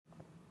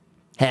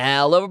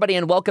Hello, everybody,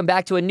 and welcome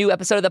back to a new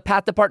episode of the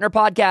Path to Partner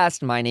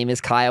podcast. My name is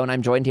Kyle, and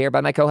I'm joined here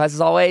by my co-host, as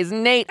always,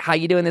 Nate. How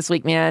you doing this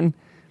week, man?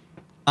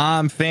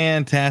 I'm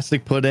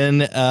fantastic. Put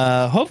in,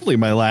 hopefully,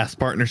 my last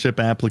partnership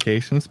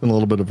application. It's been a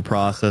little bit of a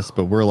process,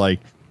 but we're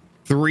like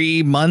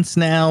 4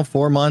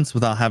 months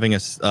without having a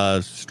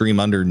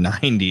stream under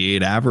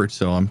 98 average.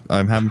 So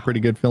I'm having a pretty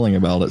good feeling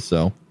about it.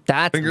 So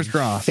that's fingers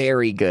crossed.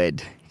 Very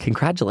good.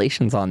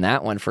 Congratulations on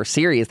that one. For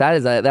serious, that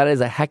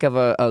is a heck of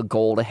a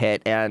goal to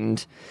hit,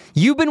 and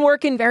you've been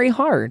working very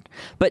hard.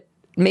 But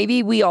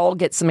maybe we all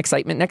get some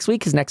excitement next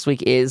week, because next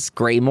week is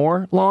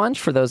Greymoor launch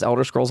for those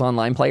Elder Scrolls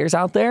Online players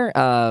out there.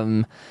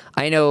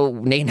 I know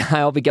Nate and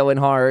I will be going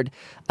hard.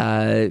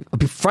 It'll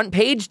be front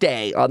page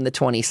day on the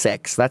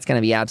 26th. That's going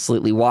to be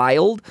absolutely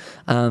wild.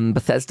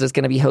 Bethesda's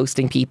going to be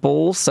hosting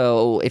people,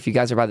 so if you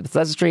guys are by the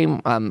Bethesda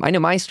stream, I know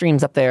my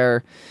stream's up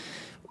there.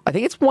 I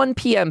think it's 1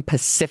 p.m.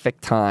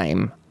 Pacific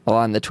time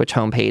on the Twitch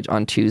homepage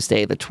on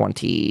Tuesday the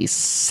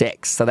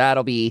 26th. So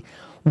that'll be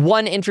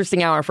one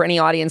interesting hour for any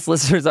audience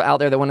listeners out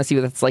there that want to see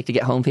what it's like to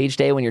get homepage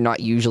day when you're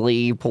not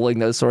usually pulling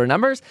those sort of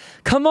numbers.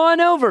 Come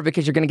on over,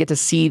 because you're going to get to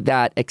see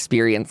that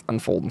experience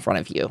unfold in front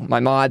of you.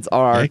 My mods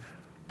are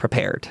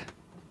prepared.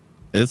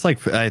 It's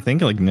like, I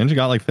think like Ninja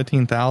got like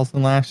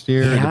 15,000 last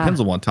year. Yeah. It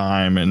depends on what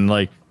time and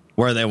like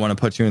where they want to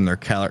put you in their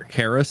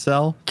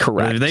carousel.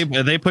 Correct.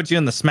 If they put you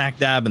in the smack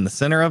dab in the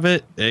center of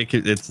it,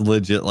 it's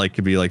legit. Like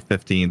could be like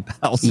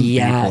 15,000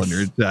 people in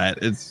your chat.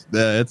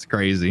 It's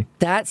crazy.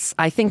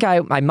 I think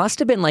I must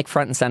have been like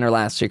front and center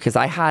last year, because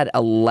I had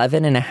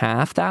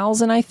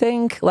 11,500 I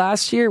think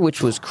last year,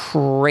 which was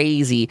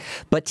crazy.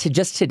 But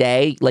just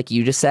today, like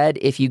you just said,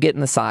 if you get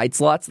in the side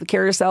slots of the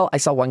carousel, I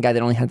saw one guy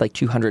that only had like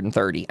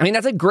 230. I mean,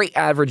 that's a great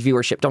average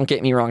viewership. Don't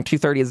get me wrong.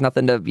 230 is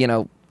nothing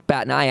to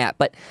bat an eye at,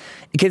 but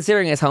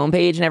considering his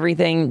homepage and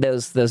everything,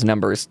 those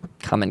numbers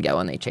come and go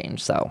and they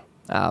change. So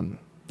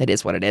it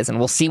is what it is, and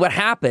we'll see what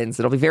happens.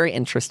 It'll be very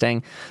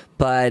interesting,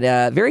 but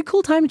very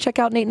cool time to check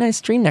out Nate and I's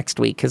stream next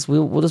week, because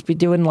we'll just be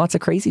doing lots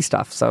of crazy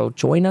stuff. So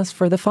join us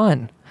for the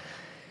fun.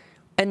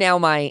 And now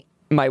my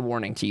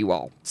warning to you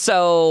all.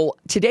 So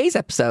today's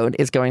episode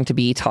is going to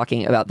be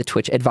talking about the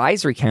Twitch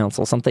Advisory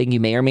Council, something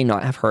you may or may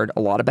not have heard a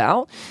lot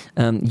about.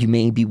 You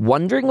may be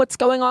wondering what's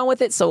going on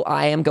with it, so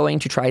I am going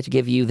to try to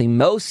give you the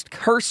most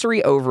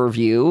cursory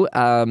overview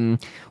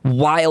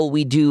while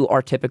we do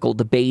our typical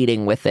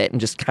debating with it and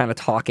just kind of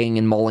talking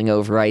and mulling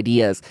over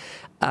ideas.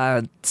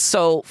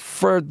 So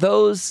for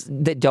those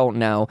that don't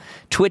know,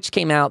 Twitch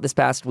came out this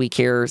past week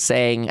here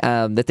saying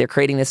that they're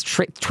creating this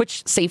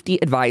Twitch Safety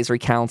Advisory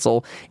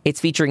Council. It's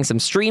featuring some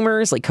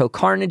streamers, like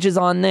CoCarnage is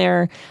on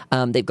there.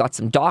 They've got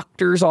some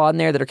doctors on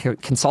there that are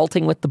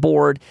consulting with the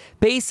board,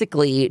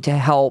 basically to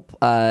help.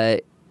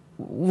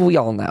 We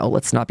all know,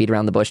 let's not beat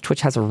around the bush,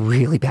 Twitch has a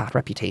really bad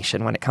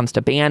reputation when it comes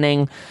to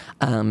banning.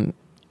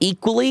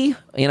 Equally,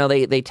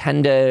 they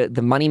tend to,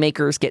 the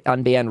moneymakers get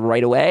unbanned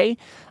right away.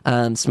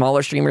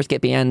 Smaller streamers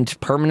get banned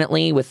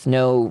permanently with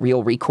no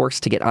real recourse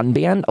to get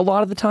unbanned a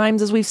lot of the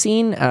times, as we've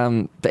seen.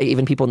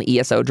 Even people in the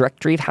ESO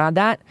directory have had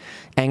that.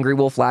 Angry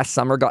Wolf last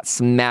summer got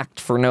smacked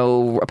for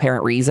no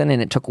apparent reason,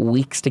 and it took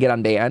weeks to get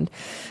unbanned.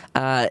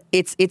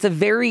 It's a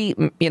very,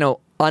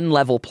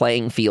 unlevel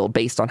playing field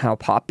based on how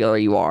popular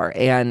you are,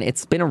 and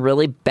it's been a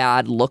really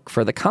bad look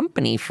for the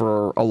company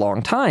for a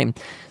long time.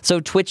 So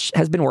Twitch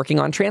has been working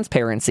on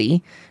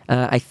transparency.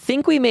 I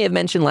think we may have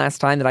mentioned last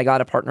time that I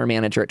got a partner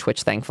manager at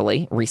Twitch,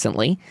 thankfully,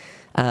 recently,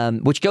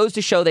 which goes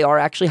to show they are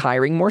actually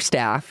hiring more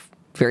staff.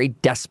 Very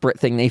desperate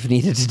thing they've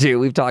needed to do.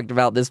 We've talked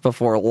about this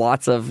before.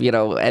 Lots of,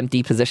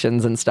 empty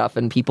positions and stuff,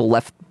 and people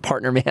left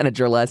partner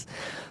manager-less.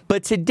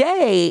 But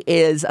today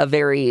is a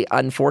very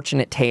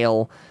unfortunate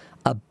tale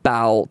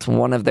about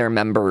one of their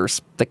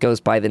members that goes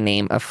by the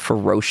name of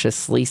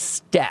Ferociously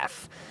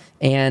Steph.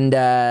 And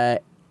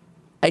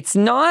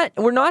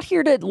we're not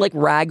here to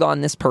rag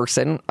on this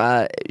person.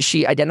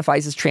 She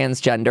identifies as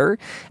transgender,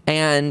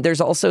 and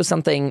there's also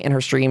something in her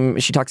stream,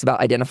 she talks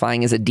about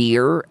identifying as a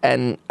deer,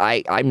 and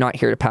I'm not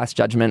here to pass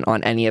judgment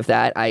on any of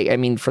that. I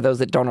mean, for those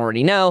that don't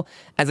already know,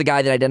 as a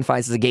guy that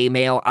identifies as a gay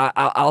male,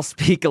 I'll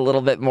speak a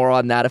little bit more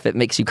on that if it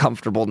makes you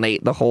comfortable,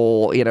 Nate, the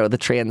whole, the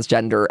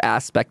transgender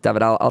aspect of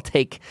it. I'll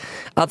take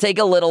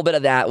a little bit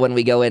of that when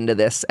we go into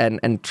this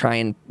and try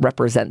and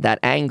represent that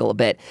angle a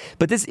bit.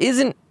 But this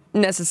isn't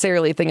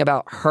necessarily a thing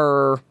about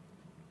her,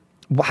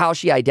 how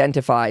she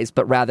identifies,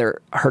 but rather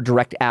her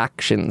direct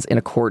actions in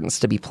accordance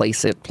to be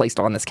placed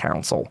on this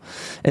council.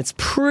 It's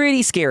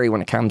pretty scary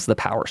when it comes to the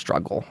power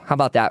struggle. How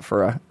about that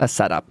for a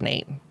setup,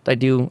 Nate? Did I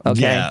do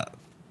okay?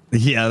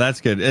 Yeah,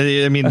 that's good.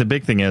 I mean, the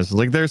big thing is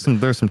there's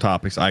some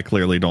topics I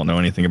clearly don't know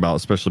anything about,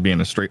 especially being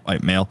a straight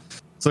white male.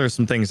 So there's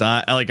some things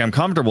I'm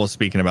comfortable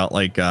speaking about,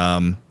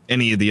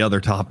 any of the other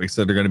topics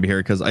that are going to be here,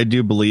 because I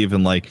do believe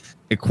in like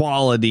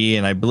equality,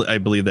 and I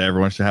believe that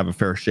everyone should have a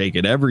fair shake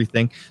at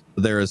everything.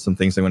 But there is some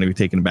things I'm going to be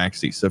taking a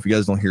backseat. So if you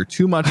guys don't hear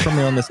too much from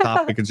me on this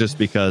topic, it's just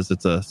because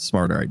it's a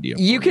smarter idea.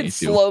 You can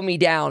slow me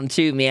down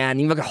too, man.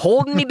 You're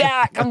holding me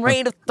back. I'm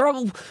ready to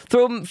throw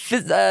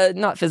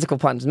not physical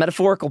punches,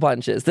 metaphorical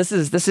punches.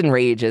 This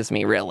enrages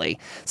me, really.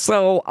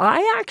 So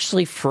I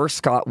actually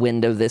first got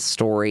wind of this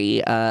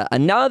story.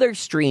 Another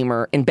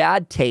streamer in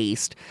bad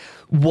taste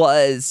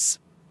was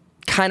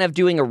kind of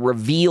doing a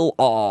reveal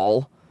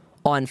all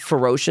on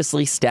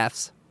Ferociously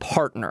Steph's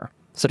partner.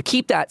 So to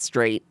keep that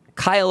straight,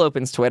 Kyle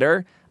opens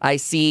Twitter. I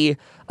see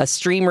a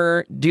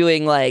streamer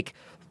doing like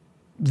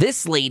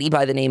this lady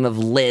by the name of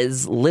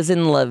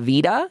Lizen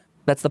Levita.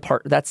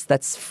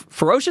 That's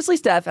Ferociously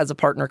Steph has a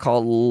partner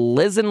called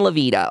Lizen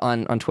Levita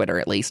on Twitter,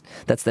 at least.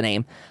 That's the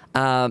name.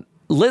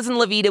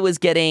 Lizen Levita was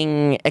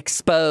getting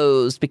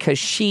exposed because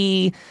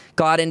she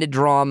got into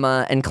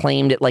drama and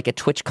claimed at like a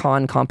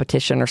TwitchCon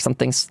competition or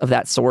something of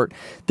that sort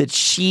that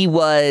she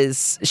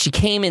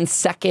came in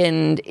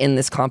second in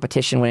this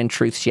competition when in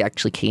truth she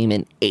actually came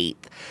in 8th.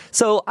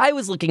 So I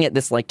was looking at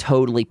this like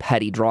totally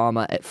petty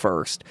drama at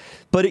first,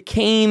 but it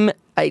came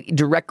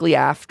directly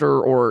after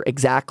or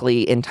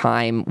exactly in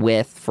time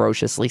with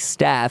Ferociously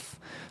Steph,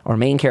 our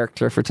main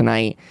character for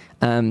tonight,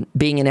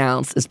 being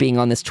announced as being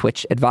on this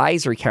Twitch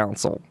advisory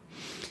council.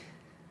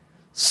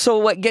 So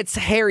what gets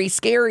hairy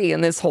scary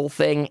in this whole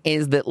thing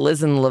is that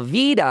Lizen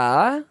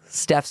Levita,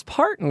 Steph's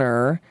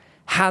partner,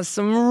 has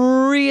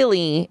some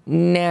really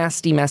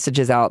nasty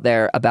messages out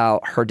there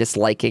about her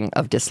disliking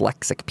of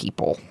dyslexic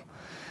people,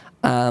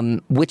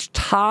 which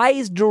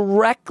ties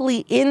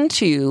directly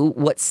into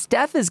what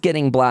Steph is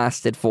getting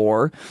blasted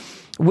for,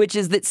 which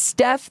is that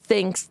Steph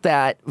thinks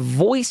that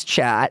voice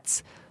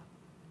chats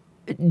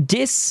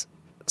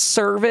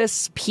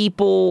disservice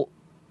people.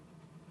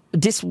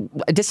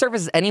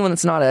 Disservices anyone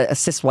that's not a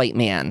cis white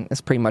man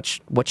is pretty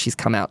much what she's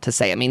come out to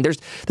say. I mean,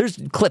 there's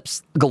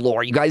clips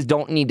galore. You guys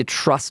don't need to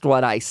trust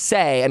what I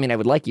say. I mean, I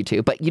would like you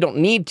to, but you don't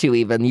need to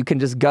even. You can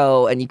just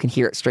go and you can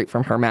hear it straight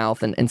from her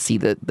mouth and see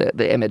the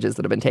images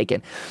that have been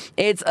taken.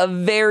 It's a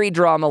very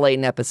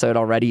drama-laden episode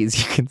already, as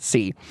you can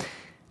see.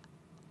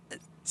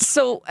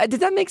 So,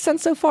 did that make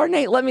sense so far,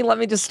 Nate? Let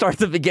me just start at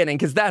the beginning,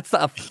 because that's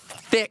a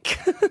thick...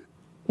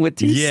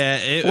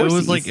 it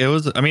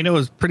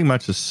was pretty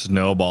much a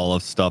snowball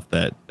of stuff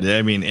that,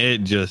 when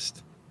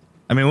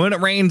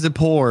it rains, it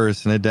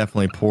pours, and it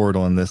definitely poured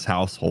on this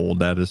household.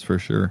 That is for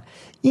sure.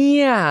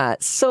 Yeah.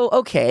 So,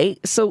 okay.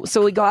 So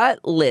we got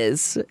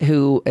Liz,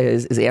 who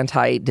is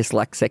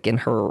anti-dyslexic in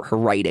her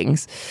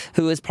writings,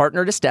 who is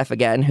partner to Steph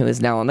again, who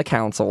is now on the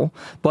council,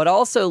 but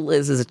also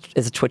Liz is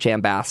a Twitch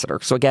ambassador.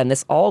 So again,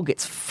 this all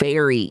gets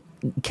very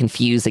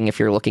confusing if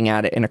you're looking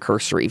at it in a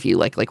cursory view,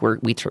 like we're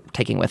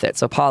taking with it.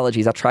 So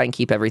apologies. I'll try and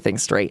keep everything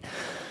straight.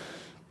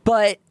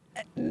 But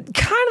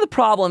kind of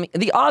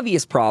the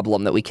obvious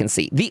problem that we can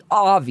see,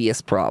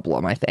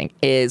 I think,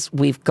 is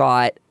we've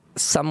got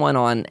someone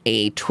on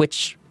a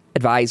Twitch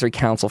advisory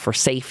council for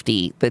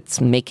safety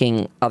that's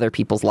making other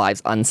people's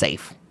lives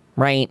unsafe,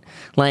 right?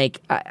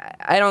 Like,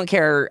 I don't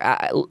care.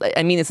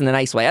 I mean this in a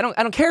nice way. I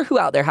don't care who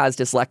out there has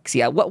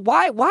dyslexia.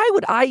 Why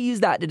would I use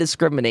that to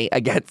discriminate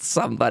against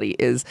somebody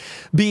is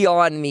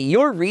beyond me.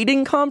 Your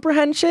reading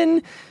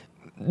comprehension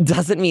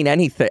doesn't mean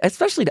anything,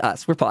 especially to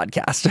us. We're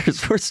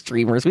podcasters, we're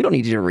streamers. We don't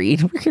need you to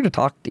read. We're here to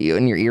talk to you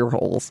in your ear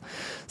holes.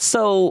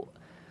 So,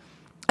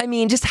 I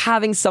mean, just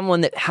having someone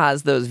that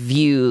has those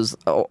views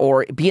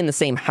or be in the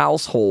same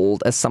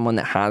household as someone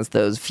that has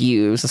those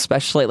views,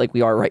 especially like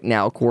we are right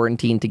now,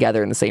 quarantined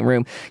together in the same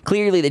room,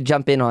 clearly they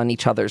jump in on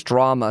each other's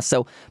drama.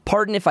 So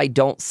pardon if I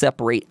don't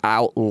separate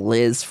out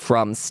Liz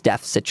from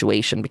Steph's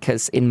situation,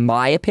 because in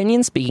my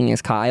opinion, speaking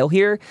as Kyle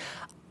here,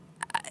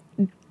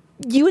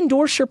 you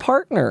endorse your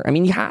partner. I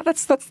mean, yeah,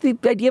 that's the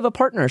idea of a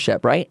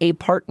partnership, right? A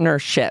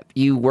partnership.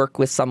 You work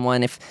with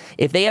someone. If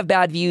they have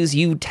bad views,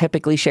 you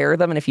typically share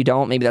them, and if you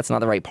don't, maybe that's not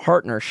the right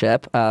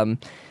partnership.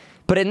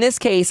 But in this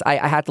case,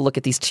 I had to look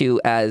at these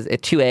two as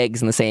two eggs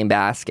in the same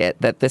basket,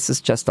 that this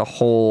is just a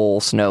whole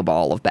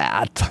snowball of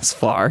bad thus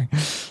far.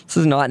 This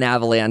is not an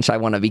avalanche I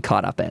want to be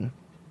caught up in.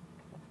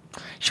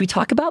 Should we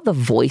talk about the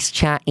voice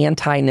chat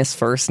anti-ness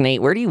first,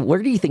 Nate? Where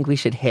do you think we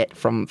should hit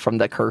from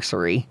the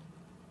cursory?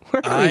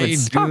 I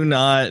do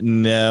not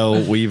know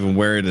even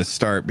where to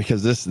start,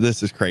 because this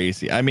is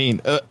crazy. I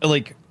mean,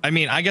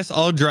 I guess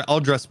I'll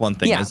address one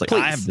thing. Yeah, it's like,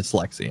 please. I have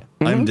dyslexia.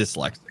 Mm-hmm. I'm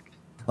dyslexic.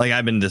 Like,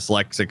 I've been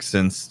dyslexic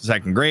since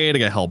second grade. I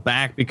got held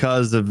back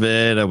because of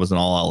it. I was in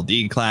all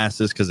LD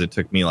classes because it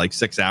took me like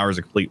 6 hours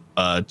to complete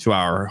a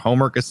 2-hour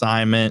homework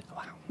assignment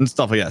and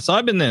stuff like that. So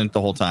I've been in it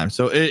the whole time.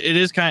 So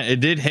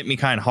it did hit me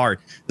kind of hard,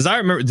 because I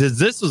remember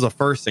this was the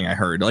first thing I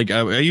heard. Like,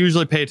 I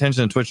usually pay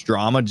attention to Twitch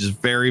drama, just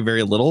very,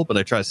 very little, but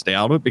I try to stay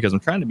out of it because I'm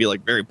trying to be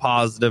like very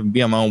positive and be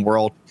in my own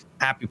world,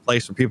 happy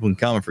place where people can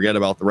come and forget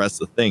about the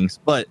rest of the things.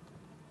 But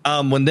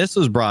when this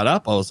was brought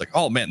up, I was like,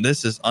 oh man,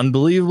 this is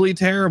unbelievably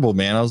terrible,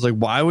 man. I was like,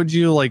 why do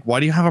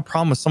you have a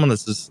problem with someone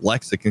that's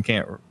dyslexic and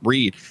can't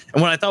read?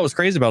 And what I thought was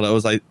crazy about it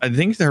was I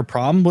think their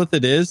problem with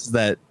it is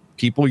that,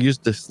 people use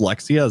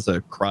dyslexia as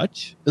a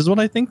crutch, is what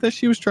I think that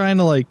she was trying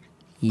to like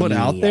put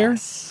out there.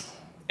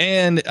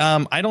 And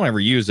I don't ever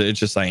use it. It's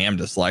just I am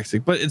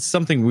dyslexic, but it's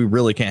something we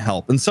really can't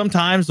help. And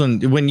sometimes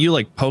when you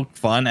like poke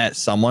fun at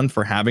someone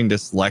for having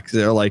dyslexia,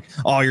 they're like,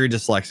 oh, you're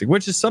dyslexic,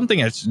 which is something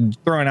that's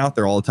thrown out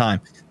there all the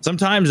time.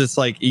 Sometimes it's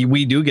like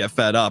we do get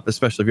fed up,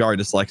 especially if you are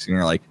dyslexic and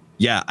you're like,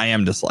 yeah, I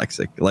am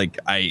dyslexic. Like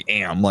I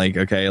am like,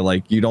 okay,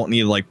 like you don't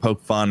need to like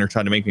poke fun or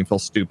try to make me feel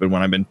stupid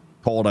when I've been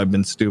told I've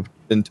been stupid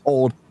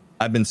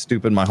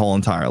my whole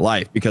entire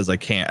life because I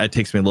can't. It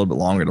takes me a little bit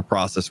longer to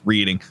process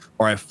reading,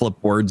 or I flip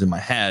words in my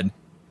head.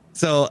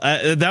 So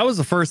that was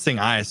the first thing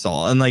I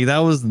saw, and like that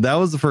was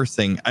the first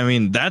thing.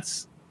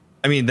 That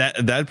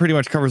pretty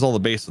much covers all the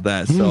base with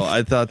that. So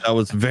I thought that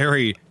was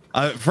very.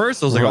 At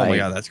first, I was like, "Oh my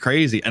god, that's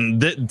crazy!"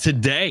 And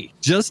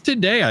just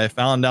today, I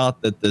found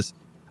out that this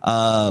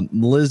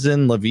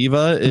Lizen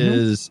Laviva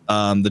is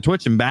the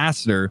Twitch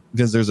ambassador,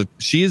 because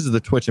she is the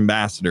Twitch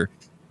ambassador,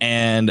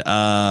 and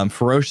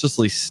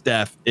Ferociously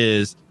Steph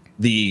is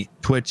the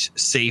Twitch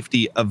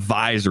Safety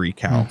Advisory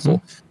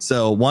Council.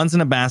 So one's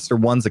an ambassador,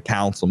 one's a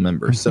council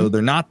member. So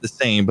they're not the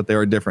same, but they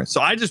are different.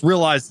 So I just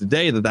realized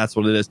today that that's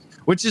what it is,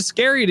 which is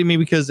scary to me,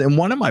 because in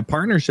one of my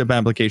partnership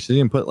applications,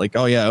 you can put like,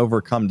 oh yeah,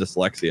 overcome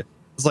dyslexia.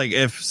 It's like,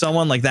 if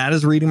someone like that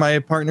is reading my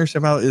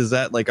partnership out, is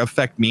that like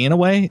affect me in a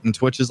way? And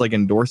Twitch is like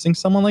endorsing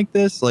someone like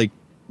this? Like,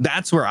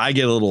 that's where I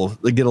get a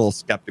little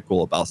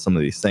skeptical about some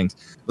of these things.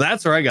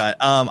 That's where I got.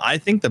 I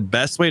think the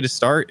best way to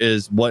start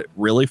is what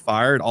really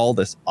fired all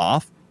this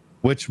off,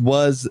 which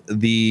was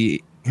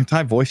the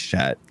anti-voice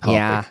chat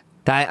topic.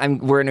 Yeah,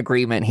 we're in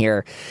agreement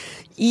here.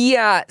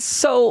 Yeah,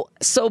 so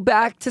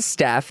back to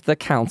Steph, the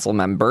council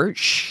member.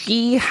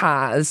 She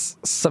has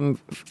some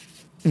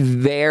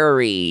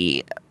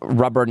very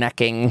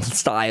rubbernecking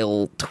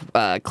style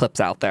clips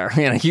out there.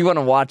 You know, you want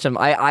to watch them.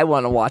 I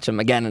want to watch them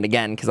again and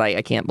again because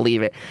I can't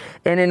believe it.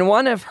 And in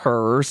one of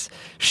hers,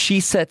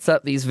 she sets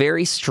up these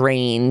very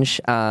strange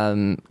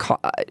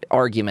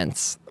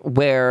arguments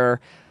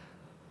where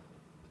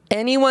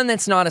anyone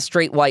that's not a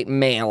straight white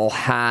male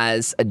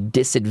has a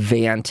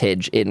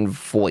disadvantage in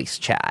voice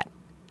chat,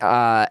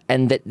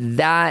 and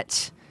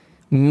that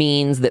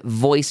means that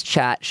voice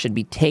chat should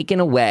be taken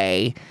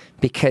away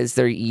because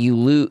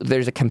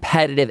there's a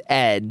competitive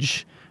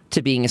edge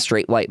to being a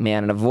straight white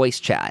man in a voice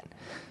chat.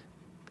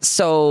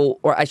 So,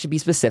 or I should be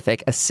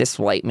specific, a cis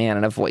white man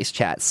in a voice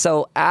chat.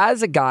 So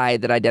as a guy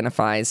that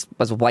identifies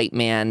as a white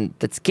man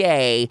that's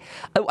gay,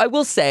 I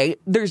will say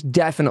there's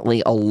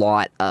definitely a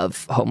lot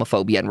of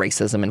homophobia and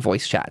racism in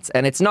voice chats.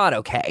 And it's not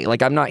okay.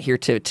 Like, I'm not here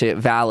to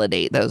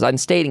validate those. I'm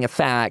stating a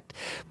fact,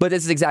 but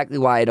this is exactly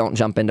why I don't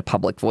jump into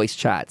public voice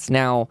chats.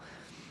 Now,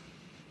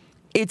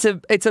 it's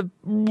a,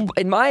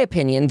 in my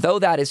opinion, though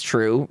that is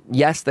true,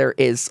 yes, there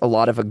is a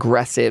lot of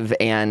aggressive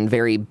and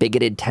very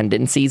bigoted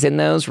tendencies in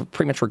those,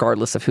 pretty much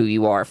regardless of who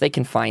you are. If they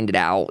can find it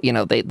out, you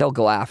know, they'll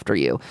go after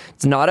you.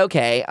 It's not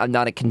okay. I'm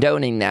not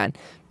condoning that,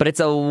 but it's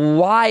a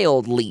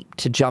wild leap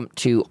to jump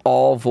to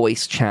all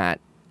voice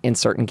chat in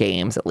certain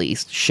games, at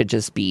least, should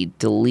just be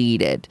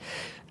deleted.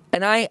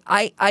 And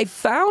I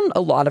found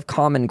a lot of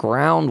common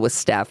ground with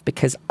Steph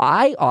because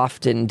I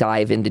often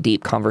dive into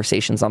deep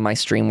conversations on my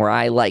stream where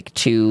I like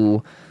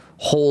to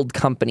hold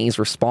companies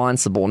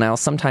responsible. Now,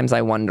 sometimes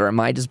I wonder, am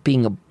I just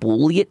being a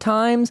bully at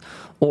times,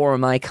 or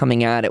am I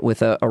coming at it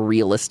with a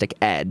realistic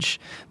edge?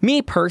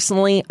 Me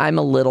personally, I'm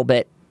a little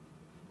bit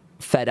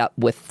fed up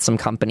with some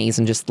companies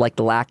and just like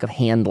the lack of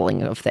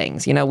handling of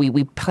things. You know,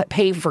 we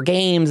pay for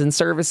games and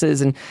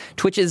services, and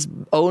Twitch is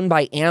owned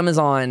by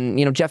Amazon.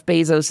 You know, Jeff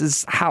Bezos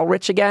is how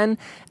rich again?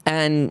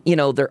 And, you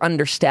know, they're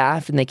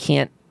understaffed and they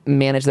can't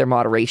manage their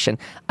moderation.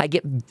 I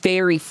get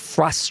very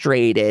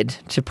frustrated,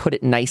 to put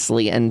it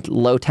nicely, and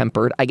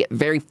low-tempered. I get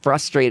very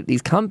frustrated at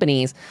these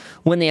companies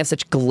when they have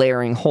such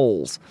glaring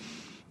holes.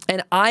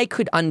 And I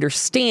could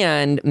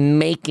understand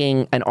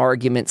making an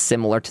argument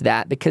similar to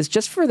that, because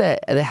just for the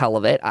hell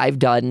of it, I've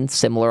done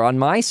similar on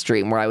my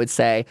stream where I would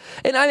say,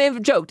 and I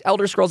have joked,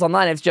 Elder Scrolls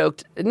Online, I've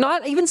joked,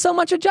 not even so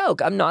much a joke.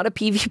 I'm not a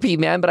PvP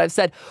man, but I've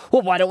said,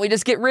 well, why don't we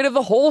just get rid of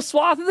the whole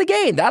swath of the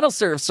game? That'll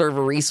serve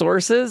server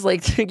resources.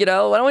 Like, you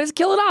know, why don't we just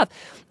kill it off?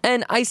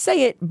 And I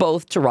say it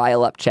both to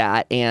rile up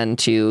chat and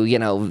to, you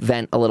know,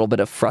 vent a little bit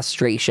of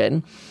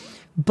frustration.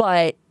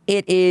 But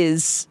it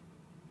is...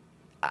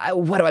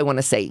 what do I want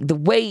to say? The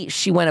way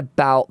she went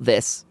about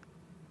this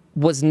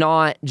was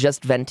not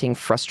just venting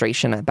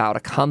frustration about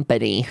a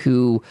company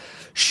who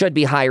should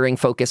be hiring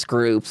focus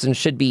groups and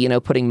should be, you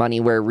know, putting money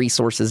where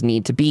resources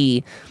need to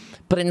be,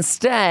 but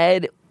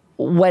instead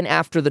went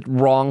after the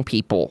wrong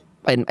people,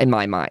 in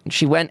my mind.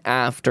 She went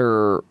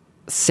after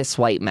cis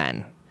white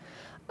men.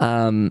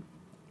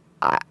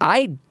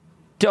 I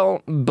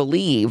don't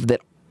believe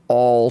that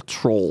all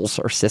trolls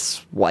are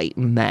cis white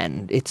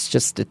men. It's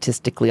just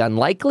statistically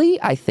unlikely.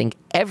 I think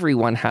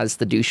everyone has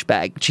the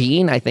douchebag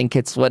gene. I think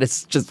it's what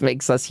it just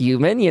makes us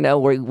human. You know,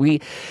 where we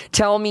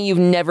tell me you've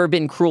never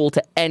been cruel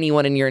to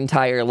anyone in your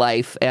entire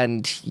life,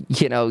 and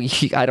you know,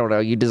 I don't know,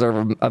 you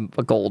deserve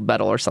a gold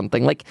medal or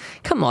something. Like,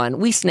 come on,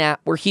 we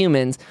snap. We're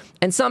humans,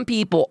 and some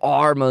people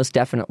are most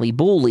definitely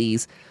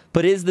bullies.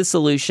 But is the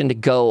solution to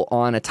go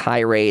on a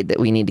tirade that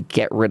we need to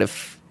get rid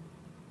of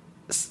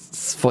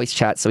voice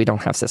chat so we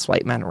don't have cis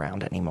white men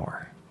around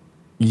anymore?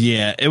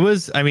 Yeah, it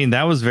was. I mean,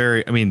 that was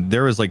very. I mean,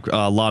 there was like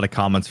a lot of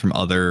comments from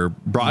other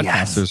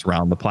broadcasters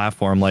around the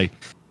platform. Like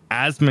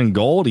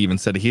Asmongold even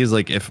said, he's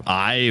like, if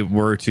I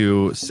were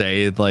to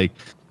say like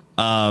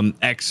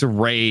X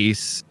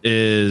race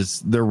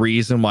is the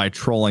reason why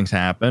trollings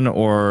happen,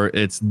 or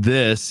it's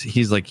this,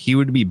 he's like, he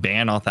would be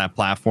banned off that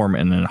platform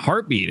in a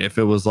heartbeat if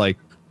it was like,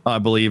 I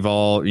believe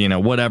all, you know,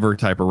 whatever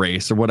type of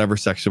race or whatever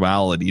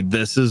sexuality,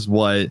 this is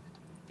what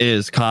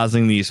is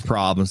causing these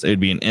problems. It'd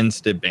be an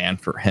instant ban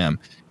for him.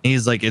 And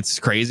he's like, it's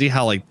crazy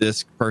how like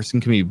this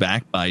person can be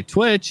backed by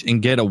Twitch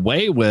and get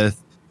away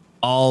with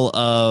all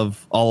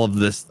of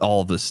this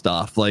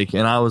stuff. Like,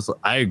 and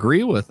I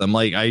agree with him.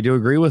 Like, I do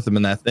agree with him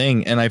in that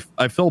thing. And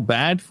I feel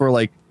bad for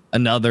like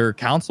another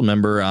council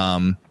member,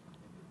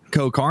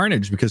 Co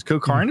Carnage, because Co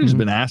Carnage has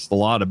been asked a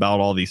lot about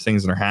all these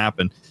things that are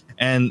happening,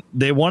 and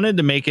they wanted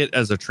to make it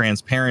as a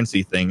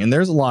transparency thing. And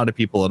there's a lot of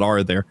people that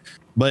are there,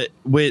 but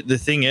the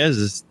thing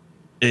is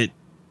it,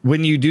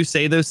 when you do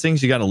say those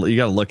things, you gotta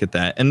look at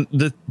that. And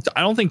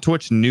I don't think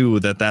Twitch knew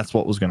that that's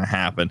what was going to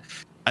happen.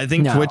 I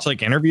think Twitch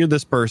like interviewed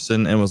this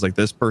person and was like,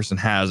 this person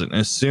has it.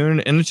 And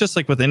and it's just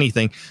like with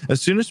anything, as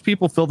soon as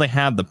people feel they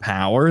have the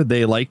power,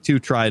 they like to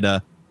try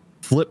to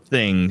flip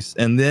things.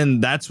 And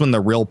then that's when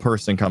the real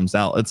person comes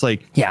out. It's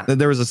like,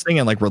 there was this thing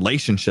in like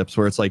relationships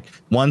where it's like,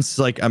 once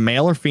like a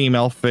male or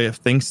female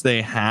thinks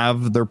they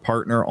have their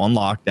partner on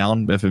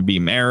lockdown, if it be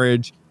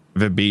marriage,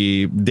 if it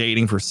be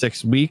dating for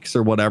 6 weeks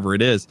or whatever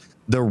it is,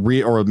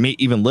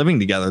 even living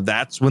together,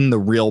 that's when the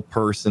real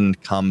person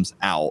comes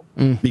out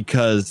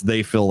because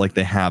they feel like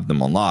they have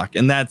them on lock.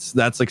 And that's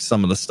like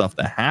some of the stuff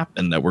that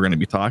happened that we're going to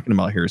be talking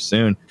about here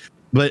soon.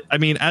 But I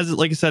mean,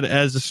 like I said,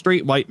 as a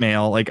straight white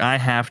male, like I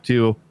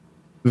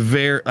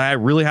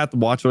really have to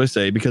watch what I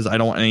say, because I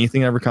don't want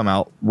anything to ever come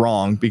out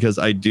wrong, because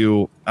like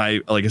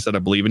I said, I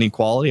believe in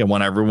equality. I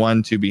want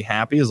everyone to be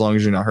happy as long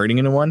as you're not hurting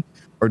anyone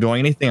or doing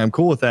anything. I'm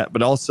cool with that.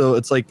 But also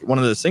it's like one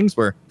of those things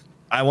where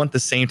I want the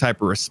same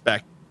type of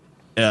respect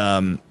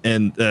coming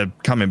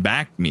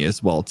back to me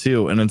as well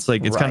too. And it's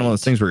like, it's kind of one of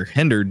those things where you're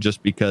hindered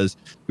just because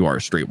you are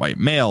a straight white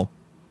male.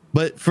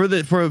 But for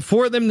them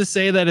to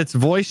say that it's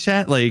voice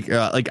chat, like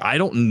I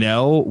don't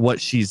know what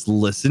she's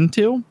listened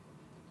to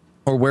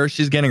or where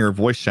she's getting her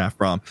voice chat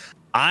from.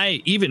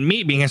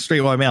 Me being a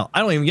straight white male, I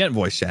don't even get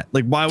voice chat.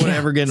 Like, why would I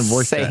ever get in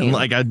voice chat?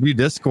 Like, I do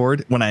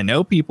Discord when I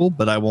know people,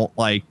 but I won't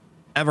like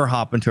ever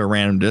hop into a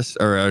random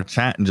or a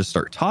chat and just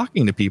start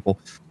talking to people.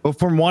 But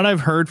from what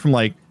I've heard from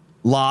like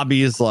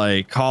lobbies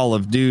like Call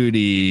of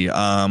Duty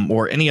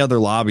or any other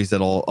lobbies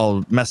that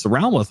I'll mess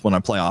around with when I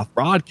play off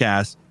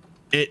broadcast,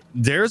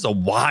 there's a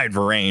wide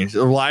range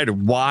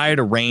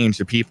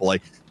of people.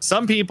 Like,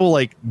 some people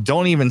like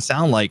don't even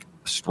sound like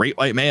straight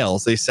white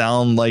males. They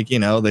sound like,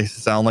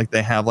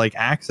 they have like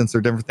accents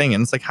or different thing.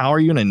 And it's like, how are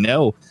you gonna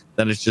know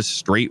that it's just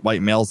straight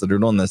white males that are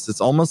doing this?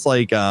 It's almost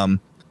like a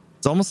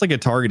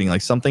targeting.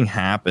 Like, something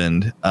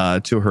happened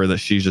to her that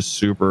she's just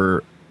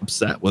super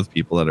upset with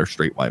people that are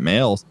straight white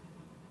males.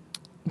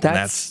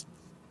 That's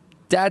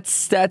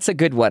a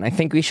good one. I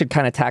think we should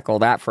kind of tackle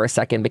that for a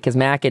second, because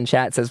Mac in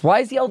chat says, why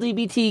does the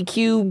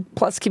LGBTQ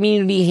plus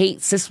community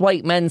hate cis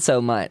white men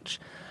so much?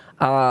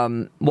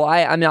 I'm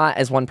not,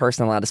 as one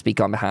person, allowed to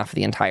speak on behalf of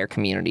the entire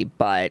community,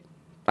 but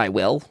I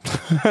will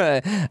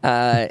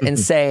and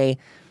say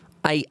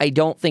I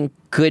don't think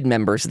good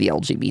members of the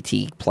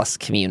LGBT plus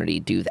community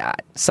do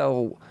that.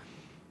 So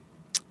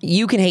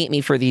you can hate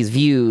me for these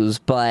views,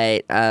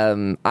 but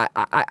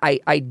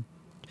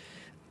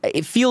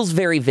it feels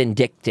very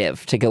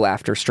vindictive to go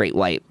after straight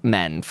white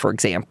men, for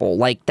example.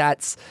 Like,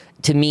 that's,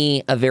 to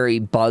me, a very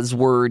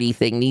buzzwordy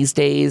thing these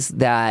days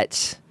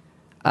that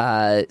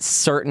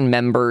certain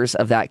members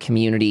of that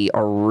community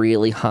are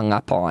really hung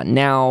up on.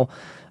 Now,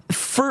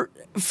 for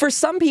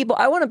some people,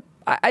 I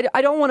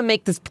don't want to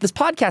make this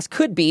podcast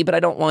could be, but I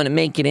don't want to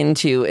make it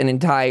into an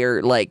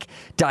entire like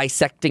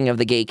dissecting of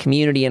the gay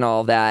community and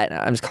all that.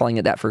 I'm just calling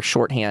it that for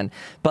shorthand.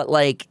 But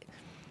like,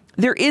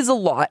 there is a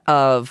lot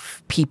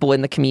of people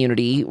in the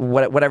community,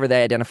 whatever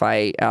they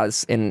identify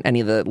as in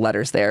any of the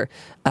letters there,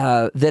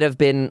 that have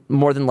been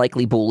more than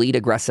likely bullied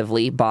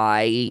aggressively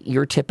by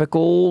your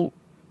typical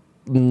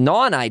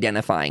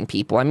non-identifying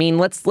people. I mean,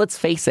 let's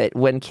face it,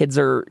 when kids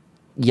are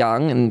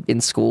young and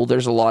in school,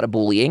 there's a lot of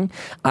bullying.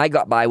 I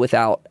got by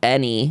without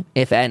any,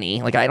 if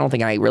any. Like, I don't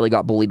think I really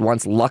got bullied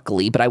once,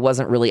 luckily, but I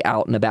wasn't really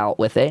out and about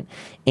with it.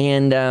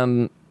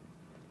 And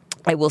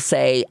I will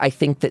say, I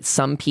think that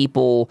some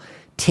people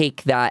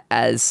take that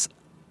as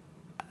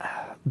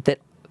that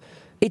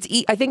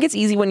I think it's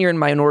easy when you're in a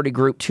minority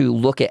group to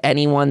look at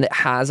anyone that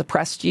has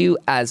oppressed you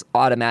as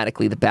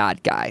automatically the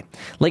bad guy.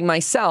 Like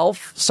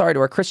myself, sorry to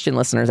our Christian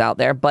listeners out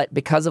there, but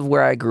because of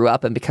where I grew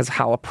up and because of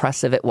how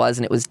oppressive it was,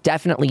 and it was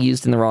definitely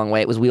used in the wrong way.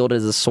 It was wielded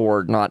as a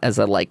sword, not as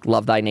a like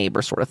love thy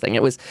neighbor sort of thing.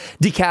 It was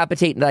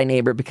decapitate thy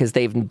neighbor because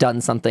they've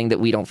done something that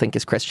we don't think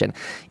is Christian.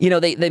 You know,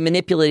 they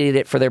manipulated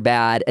it for their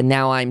bad, and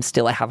now I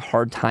have a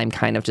hard time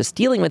kind of just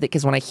dealing with it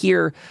because when I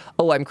hear,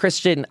 oh, I'm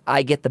Christian,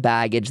 I get the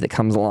baggage that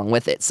comes along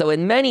with it. So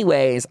in many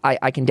ways,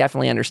 I can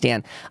definitely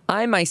understand.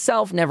 I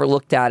myself never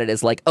looked at it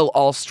as like, oh,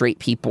 all straight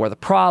people are the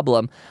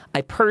problem.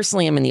 I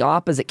personally am in the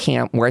opposite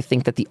camp where I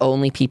think that the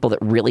only people that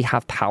really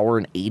have power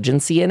and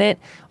agency in it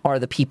are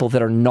the people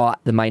that are not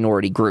the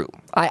minority group.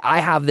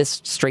 I have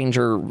this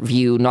stranger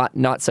view,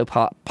 not so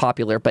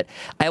popular, but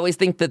I always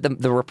think that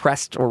the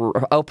repressed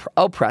or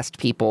oppressed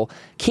people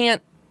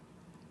can't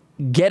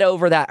get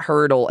over that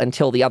hurdle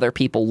until the other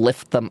people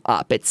lift them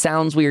up. It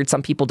sounds weird.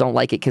 Some people don't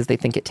like it because they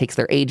think it takes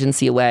their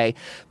agency away,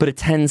 but it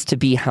tends to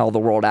be how the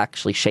world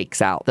actually shakes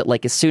out. That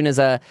like as soon as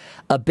a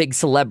big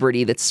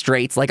celebrity that's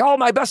straight's like, oh,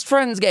 my best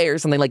friend's gay or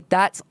something, like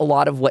that's a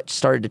lot of what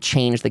started to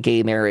change the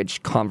gay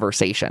marriage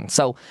conversation.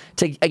 So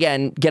to,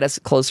 again, get us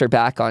closer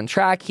back on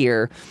track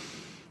here,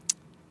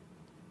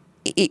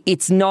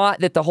 it's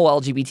not that the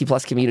whole LGBT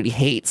plus community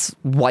hates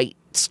white,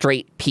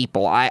 straight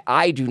people.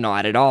 I do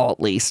not at all, at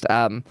least.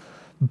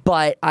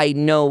 But I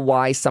know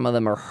why some of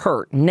them are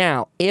hurt.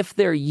 Now, if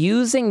they're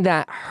using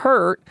that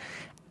hurt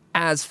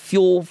as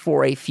fuel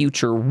for a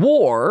future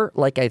war,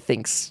 like I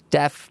think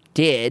Steph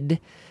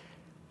did,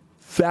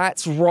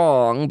 that's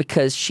wrong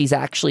because she's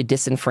actually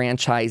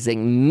disenfranchising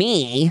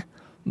me,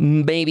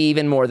 maybe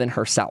even more than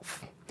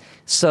herself.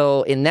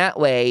 So in that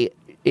way,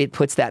 it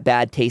puts that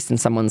bad taste in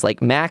someone's like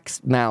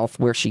Mac's mouth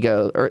where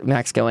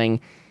Mac's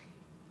going,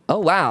 oh,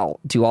 wow,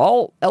 do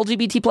all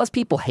LGBT plus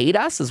people hate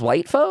us as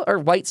white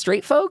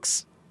straight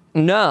folks?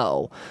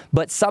 No,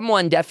 but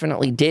someone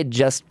definitely did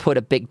just put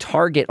a big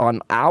target on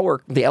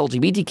the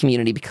LGBT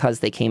community because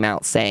they came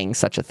out saying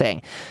such a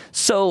thing.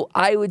 So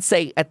I would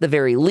say at the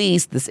very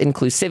least, this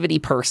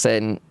inclusivity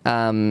person,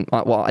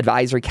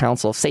 Advisory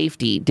Council of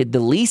Safety, did the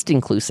least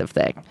inclusive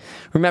thing.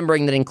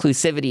 Remembering that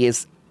inclusivity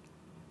is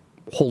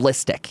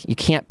holistic. You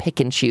can't pick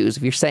and choose.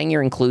 If you're saying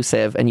you're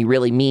inclusive and you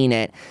really mean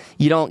it,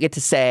 you don't get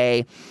to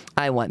say,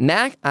 I want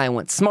Mac, I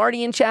want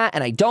Smarty in chat,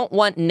 and I don't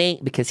want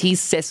Nate because he's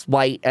cis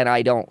white and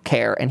I don't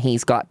care and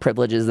he's got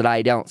privileges that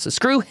I don't. So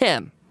screw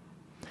him.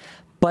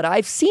 But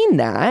I've seen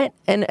that,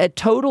 and a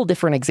total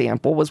different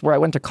example was where I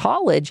went to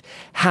college,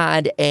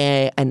 had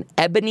an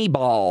ebony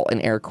ball,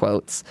 in air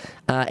quotes,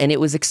 and it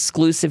was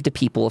exclusive to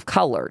people of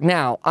color.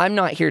 Now, I'm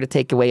not here to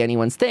take away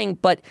anyone's thing,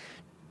 but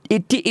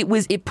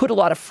it put a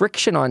lot of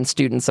friction on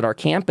students at our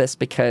campus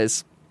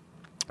because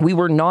we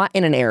were not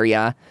in an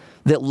area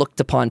that looked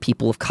upon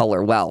people of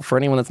color well. For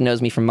anyone that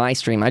knows me from my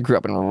stream, I grew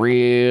up in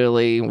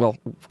really,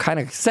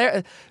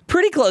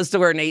 pretty close to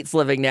where Nate's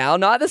living now.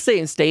 Not the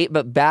same state,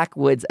 but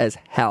backwoods as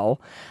hell.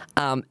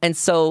 And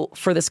so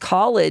for this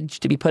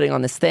college to be putting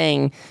on this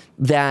thing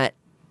that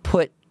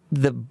put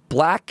the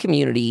black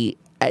community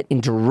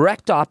in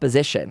direct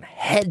opposition,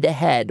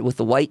 head-to-head with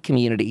the white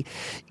community,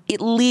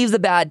 it leaves a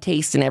bad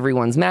taste in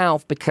everyone's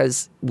mouth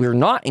because we're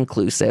not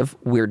inclusive,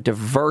 we're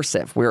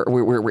diversive,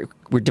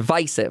 we're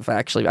divisive,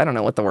 actually. I don't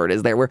know what the word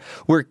is there.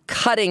 We're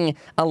cutting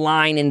a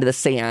line into the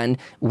sand.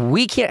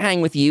 We can't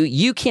hang with you,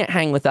 you can't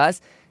hang with us.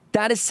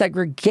 That is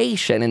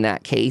segregation in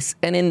that case.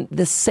 And in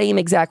the same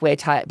exact way I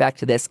tie it back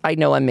to this, I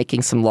know I'm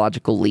making some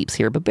logical leaps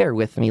here, but bear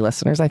with me,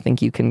 listeners. I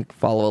think you can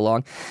follow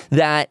along.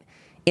 That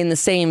in the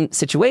same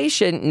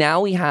situation,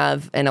 now we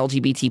have an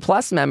LGBT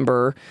plus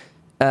member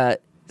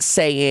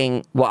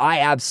saying, well, I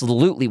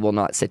absolutely will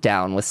not sit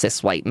down with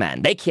cis white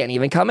men. They can't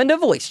even come into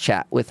voice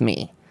chat with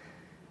me.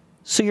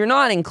 So you're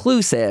not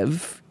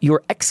inclusive,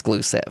 you're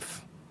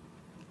exclusive.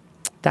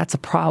 That's a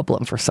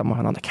problem for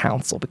someone on the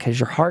council because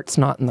your heart's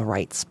not in the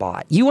right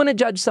spot. You want to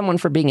judge someone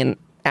for being an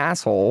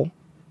asshole,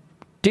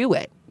 do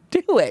it.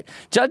 Do it.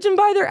 Judge them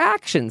by their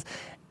actions.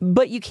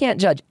 But you can't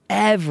judge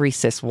every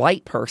cis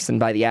white person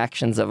by the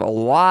actions of a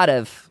lot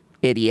of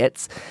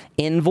idiots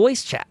in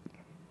voice chat.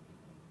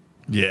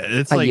 Yeah,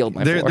 it's like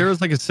there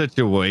was like a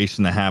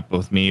situation that happened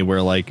with me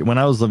where like when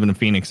I was living in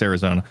Phoenix,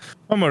 Arizona,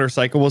 my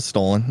motorcycle was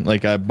stolen.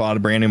 Like I bought a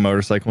brand new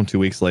motorcycle and 2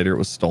 weeks later it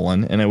was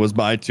stolen, and it was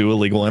by 2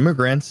 illegal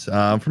immigrants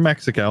from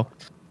Mexico.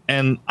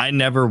 And I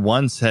never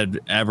once had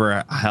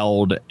ever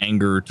held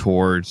anger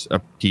towards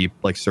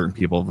certain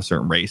people of a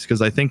certain race,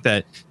 because I think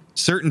that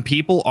certain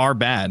people are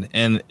bad,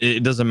 and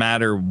it doesn't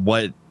matter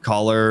what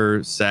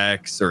color,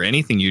 sex, or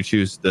anything you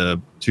choose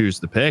to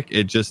pick.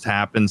 It just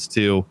happens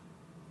to,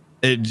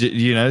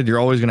 you're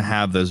always going to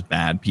have those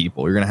bad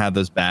people. You're going to have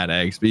those bad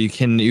eggs, but you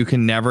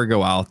can never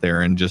go out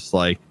there and just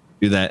like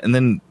do that, and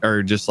then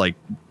or just like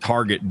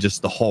target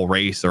just the whole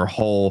race or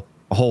whole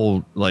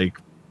like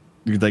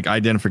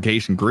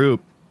identification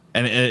group.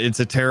 And it's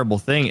a terrible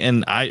thing.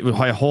 And I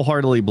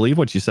wholeheartedly believe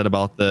what you said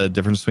about the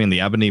difference between the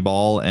ebony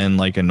ball and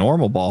like a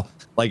normal ball.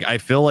 Like, I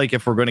feel like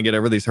if we're going to get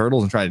over these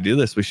hurdles and try to do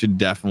this, we should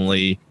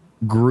definitely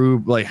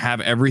group, like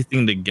have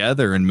everything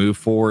together and move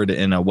forward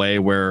in a way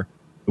where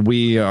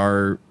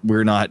we're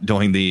not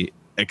doing the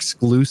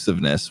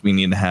exclusiveness. We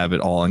need to have it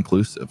all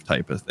inclusive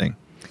type of thing.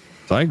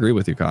 So I agree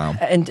with you, Kyle.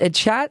 And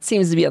chat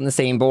seems to be on the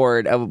same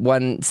board.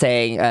 One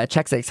saying,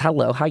 Check says,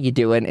 hello, how you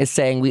doing? Is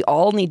saying we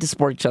all need to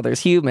support each other as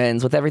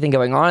humans. With everything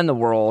going on in the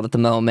world at the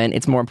moment,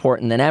 it's more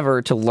important than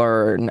ever to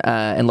learn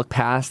and look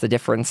past the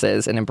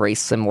differences and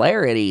embrace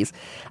similarities.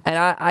 And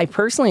I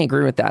personally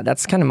agree with that.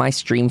 That's kind of my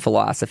stream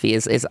philosophy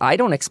is I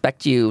don't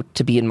expect you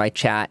to be in my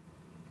chat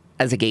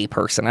as a gay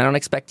person. I don't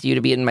expect you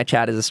to be in my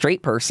chat as a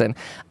straight person.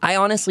 I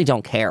honestly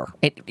don't care.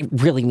 It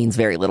really means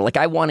very little. Like,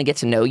 I want to get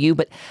to know you,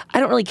 but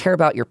I don't really care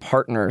about your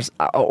partners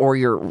or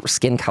your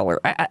skin color.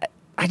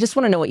 I just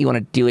want to know what you want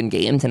to do in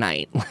game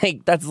tonight.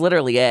 Like, that's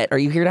literally it. Are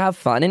you here to have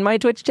fun in my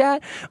Twitch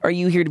chat? Or are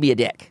you here to be a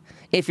dick?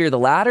 If you're the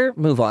latter,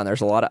 move on.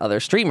 There's a lot of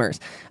other streamers.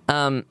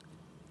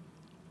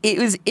 It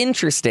was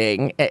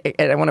interesting,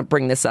 and I want to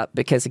bring this up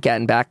because,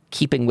 again,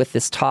 keeping with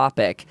this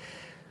topic,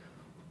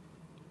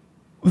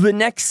 the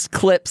next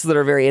clips that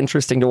are very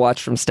interesting to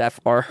watch from Steph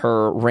are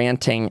her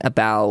ranting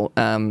about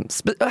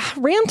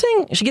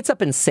ranting. She gets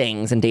up and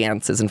sings and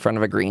dances in front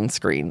of a green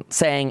screen,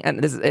 saying,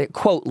 and this is a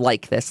quote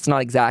like this. It's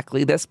not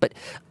exactly this, but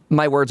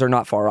my words are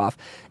not far off.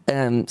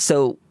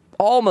 So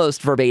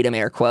almost verbatim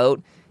air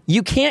quote: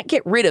 "You can't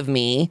get rid of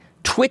me.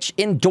 Twitch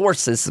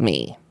endorses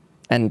me,"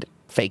 and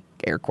fake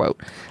air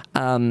quote.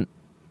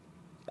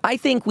 I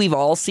think we've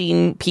all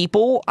seen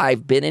people.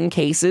 I've been in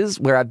cases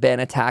where I've been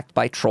attacked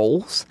by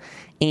trolls.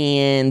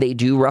 And they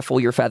do ruffle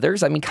your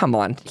feathers. I mean, come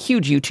on.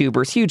 Huge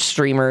YouTubers, huge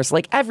streamers.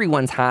 Like,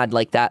 everyone's had,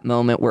 like, that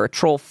moment where a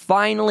troll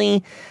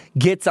finally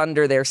gets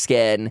under their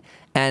skin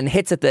and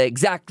hits at the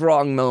exact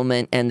wrong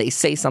moment and they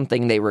say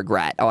something they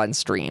regret on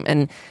stream.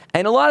 And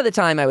a lot of the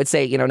time, I would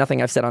say,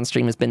 nothing I've said on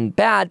stream has been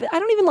bad, but I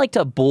don't even like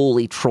to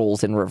bully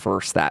trolls in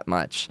reverse that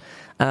much.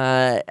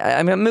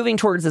 I'm moving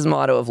towards this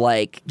motto of,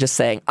 like, just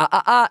saying,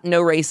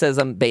 no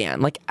racism, ban.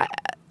 Like,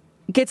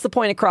 gets the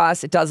point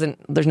across.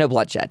 There's no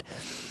bloodshed.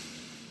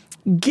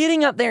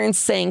 Getting up there and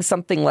saying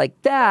something like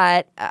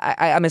that,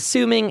 I'm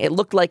assuming it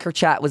looked like her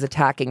chat was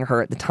attacking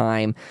her at the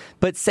time,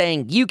 but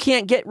saying, "You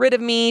can't get rid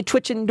of me,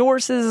 Twitch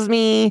endorses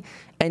me,"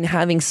 and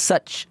having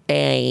such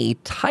a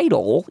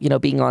title,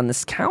 being on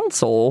this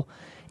council,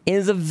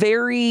 is a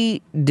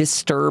very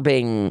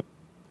disturbing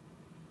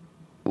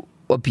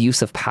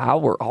abuse of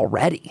power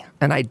already.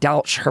 And I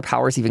doubt her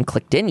power's even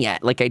clicked in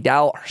yet. Like, I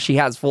doubt she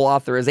has full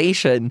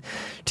authorization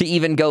to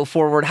even go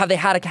forward. Have they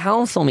had a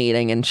council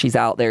meeting and she's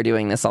out there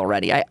doing this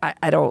already?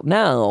 I don't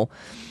know.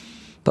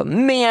 But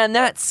man,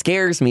 that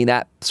scares me,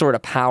 that sort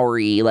of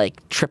powery,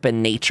 like,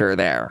 tripping nature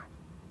there.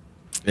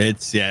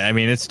 It's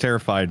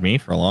terrified me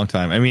for a long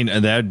time. I mean,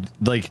 that,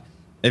 like,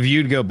 if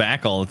you'd go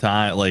back all the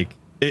time, like,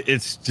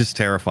 it's just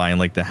terrifying,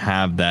 like, to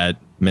have that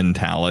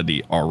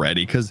mentality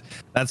already, because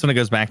that's when it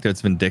goes back to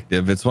it's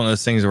vindictive. It's one of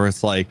those things where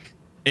it's like,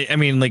 I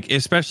mean, like,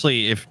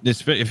 especially if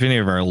any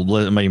of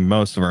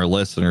most of our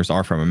listeners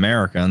are from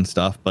America and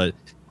stuff, but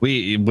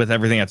with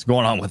everything that's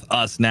going on with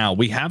us now,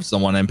 we have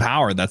someone in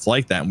power that's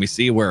like that, and we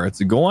see where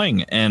it's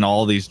going and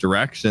all these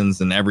directions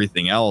and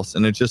everything else.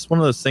 And it's just one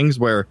of those things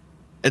where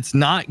it's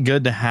not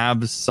good to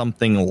have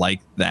something like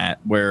that,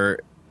 where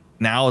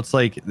now it's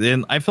like,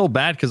 then I feel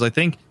bad because I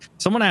think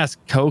someone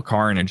asked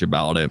CohhCarnage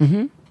about it.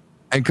 Mm-hmm.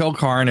 And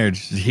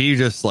CohhCarnage, he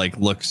just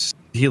looks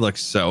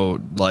so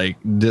like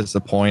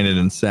disappointed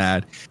and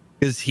sad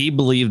because he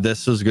believed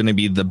this was going to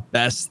be the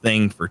best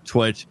thing for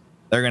Twitch.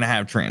 They're going to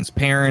have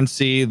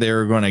transparency.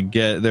 They're going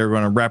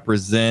to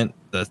represent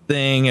the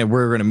thing, and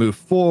we're going to move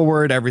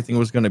forward. Everything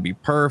was going to be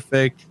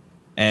perfect.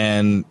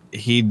 And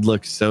he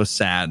looked so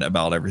sad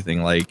about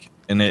everything. Like,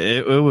 and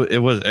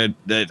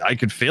I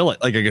could feel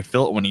it. Like, I could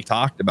feel it when he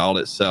talked about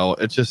it. So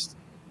it's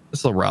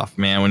so rough,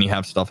 man, when you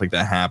have stuff like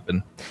that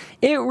happen.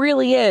 It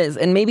really is.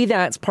 And maybe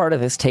that's part of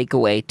this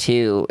takeaway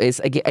too, is,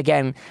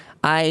 again,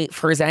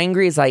 for as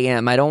angry as I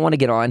am, I don't want to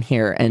get on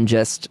here and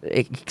just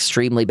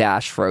extremely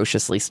bash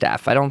ferociously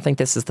Steph. I don't think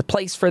this is the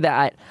place for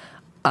that.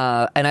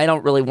 And I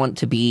don't really want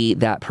to be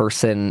that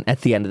person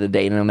at the end of the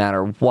day, no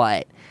matter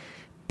what.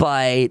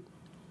 But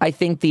I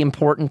think the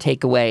important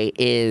takeaway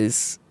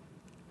is,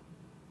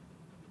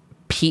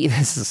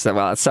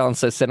 it sounds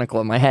so cynical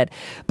in my head,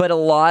 but a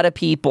lot of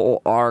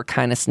people are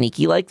kind of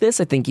sneaky like this.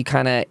 I think you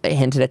kind of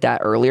hinted at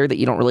that earlier, that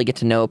you don't really get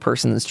to know a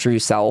person's true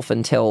self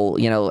until,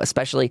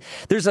 especially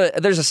there's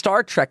a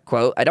Star Trek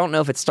quote. I don't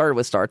know if it started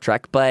with Star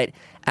Trek, but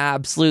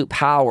absolute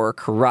power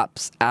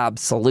corrupts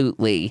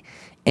absolutely.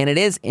 And it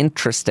is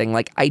interesting.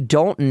 Like, I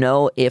don't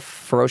know if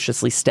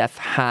Ferociously Steph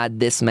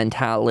had this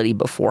mentality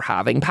before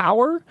having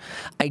power.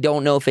 I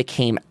don't know if it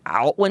came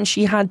out when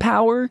she had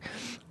power.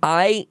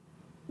 I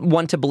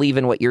want to believe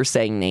in what you're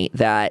saying, Nate,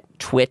 that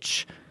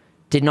Twitch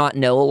did not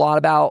know a lot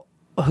about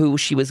who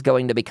she was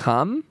going to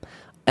become.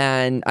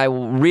 And I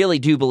really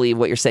do believe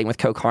what you're saying with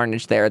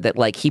CohhCarnage there, that,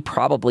 like, he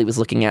probably was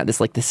looking at this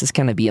like, this is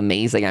going to be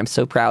amazing. I'm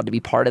so proud to be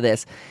part of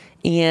this.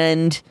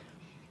 And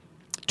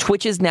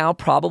Twitch is now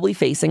probably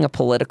facing a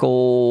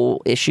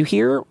political issue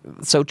here,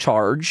 so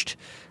charged.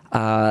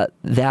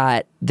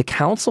 that the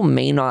council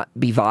may not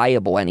be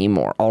viable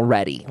anymore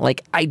already.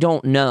 Like, I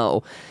don't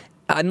know.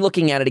 I'm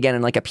looking at it again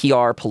in like a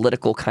PR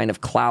political kind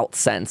of clout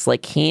sense.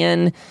 Like,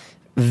 can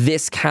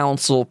this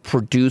council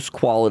produce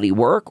quality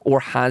work, or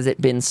has it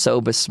been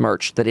so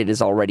besmirched that it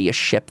is already a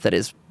ship that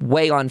is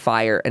way on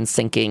fire and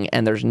sinking,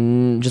 and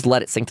just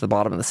let it sink to the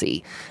bottom of the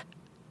sea?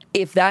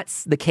 If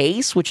that's the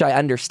case, which I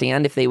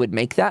understand if they would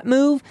make that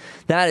move,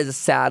 that is a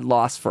sad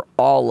loss for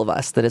all of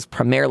us that is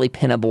primarily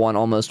pinnable on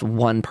almost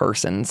one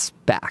person's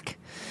back.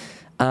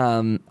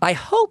 I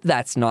hope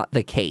that's not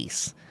the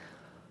case.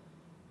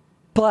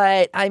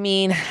 But, I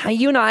mean,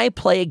 you and I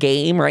play a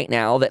game right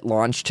now that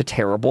launched to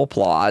terrible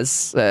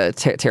applause,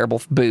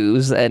 terrible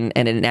boos, and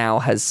it now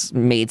has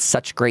made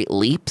such great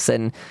leaps.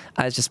 And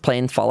I was just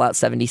playing Fallout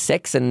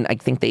 76, and I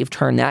think they've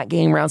turned that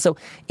game around. So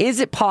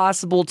is it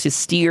possible to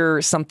steer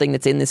something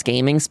that's in this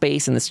gaming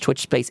space, in this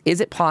Twitch space,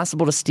 is it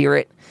possible to steer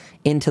it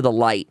into the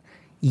light?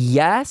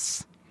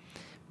 Yes.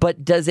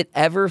 But does it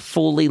ever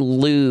fully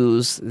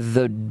lose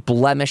the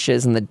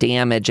blemishes and the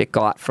damage it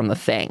got from the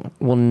thing?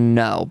 Well,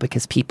 no,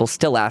 because people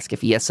still ask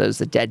if ESO is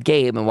a dead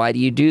game, and why do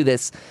you do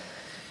this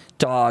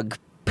dog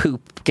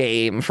poop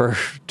game for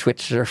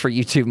Twitch or for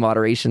YouTube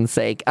moderation's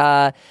sake?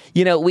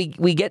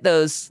 We get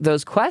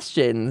those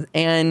questions,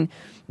 and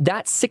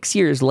that's 6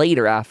 years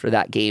later after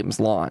that game's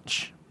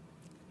launch.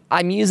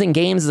 I'm using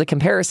games as a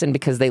comparison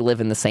because they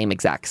live in the same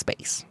exact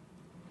space.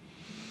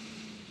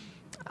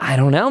 I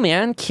don't know,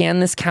 man. Can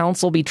this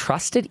council be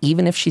trusted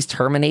even if she's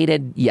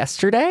terminated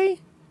yesterday?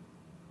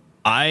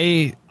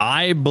 I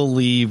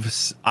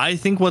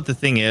think what the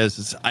thing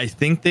is I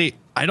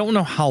don't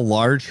know how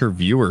large her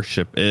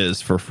viewership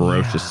is for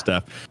Ferocious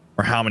Steph,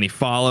 or how many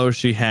follows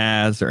she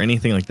has or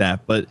anything like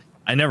that. But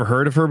I never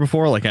heard of her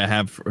before. Like I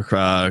have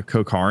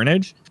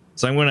CohhCarnage.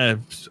 So I'm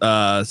going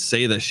to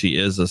say that she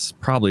is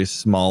probably a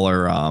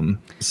smaller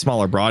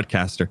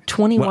broadcaster.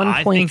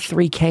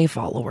 21.3K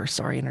followers.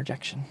 Sorry,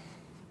 interjection.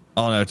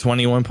 Oh no,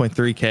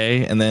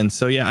 21.3K, and then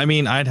I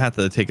mean, I'd have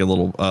to take a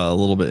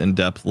little bit in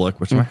depth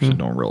look, which I'm actually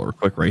doing real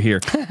quick right here.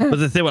 But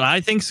the thing, what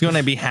I think is going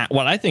to be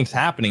what I think's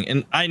happening,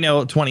 and I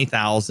know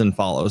 20,000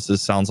 follows.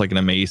 This sounds like an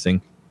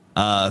amazing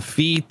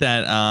feat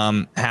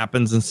that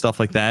happens and stuff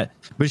like that.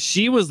 But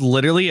she was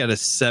literally at a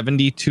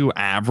 72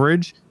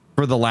 average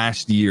for the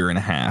last year and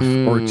a half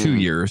or 2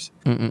 years.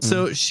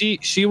 So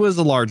she was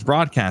a large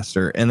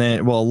broadcaster, and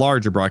then a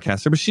larger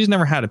broadcaster, but she's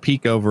never had a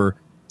peak over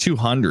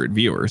 200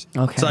 viewers.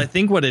 Okay. So I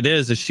think what it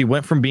is she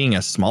went from being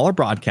a smaller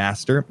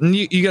broadcaster, and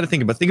you got to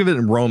think of it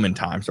in Roman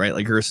times, right?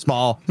 Like you're a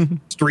small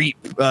street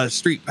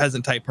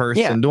peasant type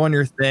person doing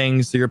your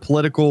things. So you're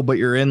political, but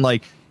you're in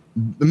like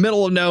the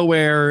middle of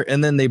nowhere,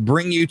 and then they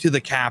bring you to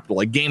the capital,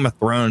 like Game of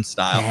Thrones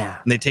style,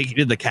 and they take you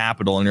to the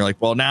capital, and you're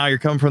like, well, now you're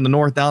coming from the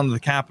north down to the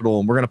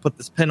capital, and we're going to put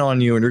this pin on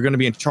you, and you're going to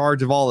be in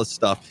charge of all this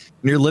stuff.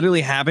 And you're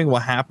literally having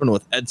what happened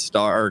with Ned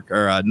Stark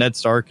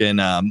in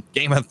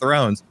Game of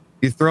Thrones.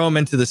 You throw him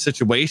into the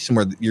situation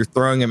where you're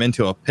throwing him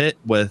into a pit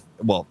with,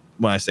 well,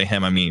 when I say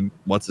him, I mean,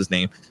 what's his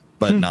name,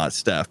 but not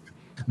Steph.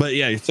 But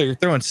yeah, so you're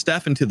throwing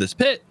Steph into this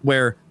pit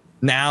where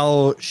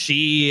now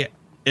she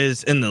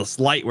is in this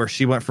light where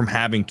she went from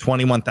having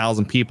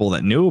 21,000 people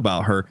that knew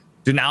about her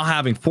to now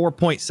having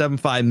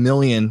 4.75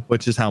 million,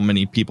 which is how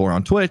many people are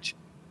on Twitch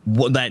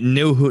that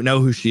know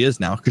who she is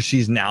now, because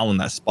she's now in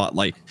that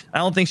spotlight. I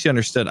don't think she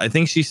understood. I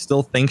think she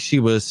still thinks she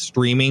was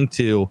streaming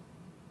to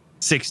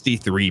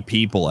 63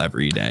 people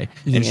every day,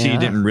 and she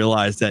didn't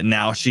realize that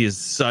now she is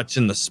such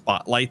in the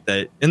spotlight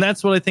and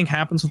that's what I think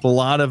happens with a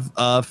lot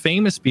of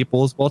famous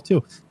people as well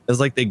too,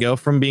 is like they go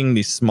from being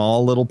these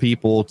small little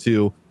people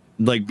to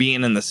like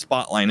being in the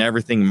spotlight and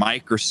everything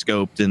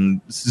microscoped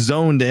and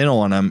zoned in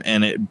on them,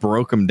 and it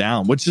broke them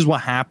down, which is what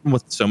happened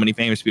with so many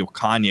famous people.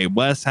 Kanye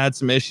West had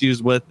some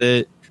issues with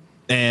it,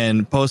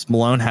 and Post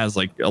Malone has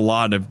like a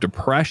lot of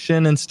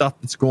depression and stuff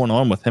that's going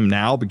on with him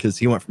now because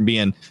he went from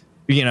being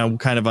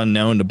kind of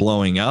unknown to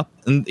blowing up,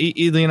 and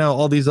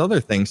all these other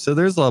things.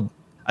 So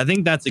I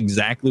think that's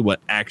exactly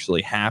what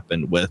actually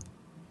happened with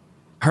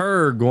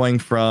her going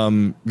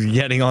from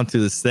getting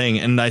onto this thing.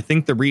 And I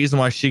think the reason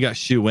why she got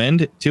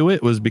shoe-in to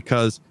it was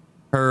because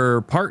her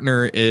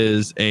partner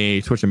is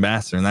a Twitch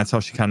ambassador, and that's how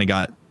she kind of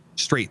got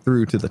straight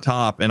through to the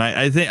top. And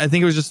I think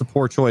it was just a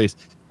poor choice.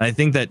 And I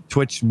think that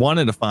Twitch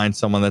wanted to find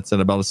someone that's at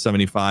about a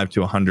 75 to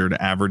 100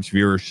 average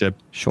viewership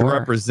to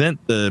represent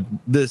the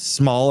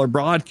smaller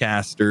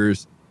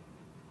broadcasters.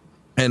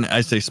 And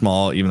I say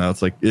small, even though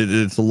it's like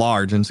it's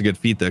large and it's a good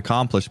feat to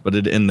accomplish, but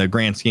in the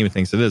grand scheme of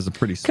things, it is a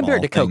pretty small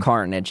compared to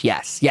CohhCarnage.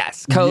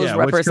 Yes. Coh's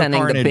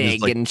representing the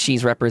big, and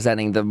she's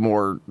representing the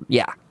more.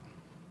 Yeah.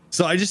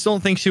 So I just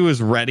don't think she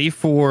was ready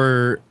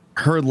for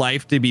her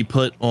life to be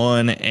put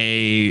on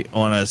a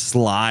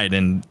slide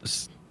and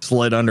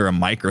slid under a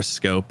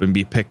microscope and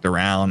be picked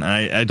around.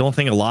 And I don't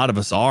think a lot of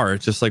us are.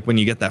 It's just like when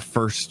you get that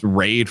first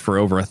raid for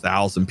over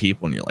 1,000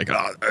 people and you're like,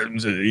 oh, and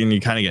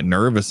you kind of get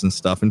nervous and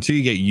stuff until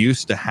you get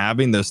used to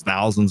having those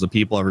thousands of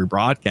people every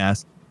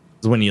broadcast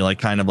is when you like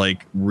kind of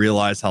like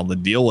realize how to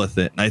deal with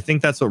it. And I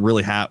think that's what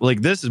really happened.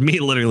 Like, this is me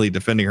literally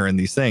defending her in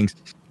these things,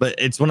 but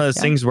it's one of those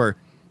things where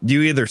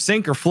you either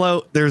sink or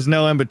float. There's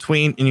no in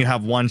between, and you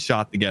have one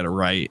shot to get it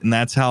right. And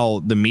that's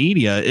how the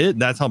media,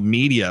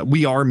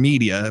 we are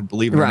media,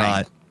 believe it or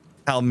not.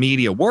 How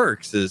media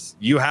works is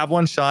you have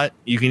one shot.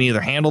 You can either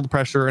handle the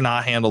pressure or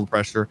not handle the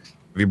pressure.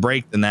 If you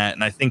break, then that.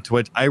 And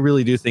I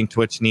really do think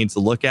Twitch needs to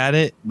look at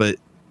it, but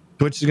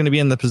Twitch is going to be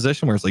in the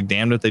position where it's like,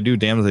 damned if they do,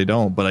 damned if they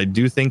don't. But I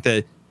do think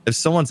that if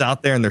someone's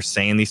out there and they're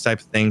saying these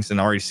types of things and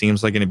already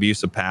seems like an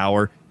abuse of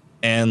power,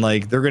 and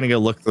like they're going to go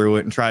look through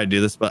it and try to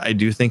do this, but I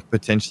do think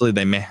potentially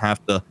they may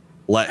have to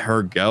let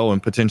her go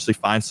and potentially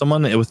find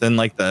someone within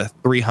like the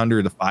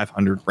 300 to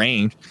 500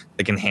 range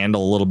that can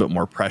handle a little bit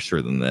more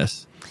pressure than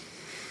this.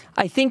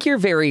 I think you're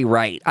very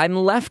right. I'm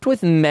left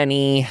with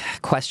many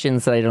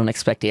questions that I don't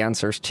expect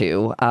answers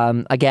to.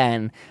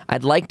 Again,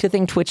 I'd like to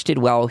think Twitch did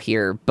well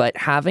here, but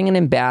having an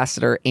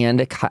ambassador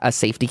and a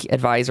safety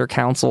advisor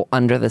council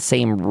under the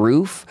same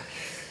roof.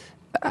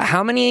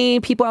 How many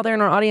people out there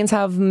in our audience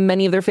have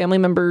many of their family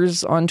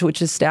members on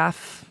Twitch's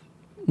staff?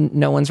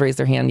 No one's raised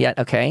their hand yet.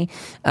 Okay.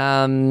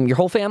 Your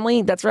whole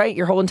family? That's right.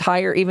 Your whole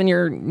entire, even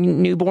your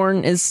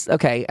newborn is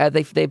okay.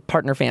 They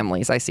partner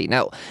families. I see.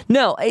 No,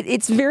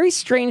 it's very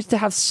strange to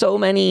have so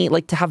many,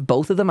 like to have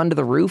both of them under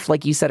the roof.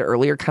 Like you said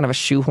earlier, kind of a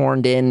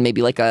shoehorned in,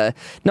 maybe like a,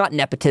 not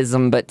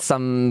nepotism, but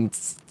some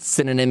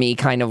synonymy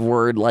kind of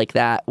word like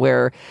that,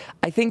 where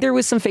I think there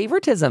was some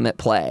favoritism at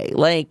play,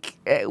 like,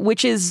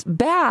 which is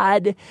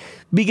bad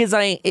because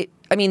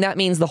that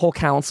means the whole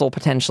council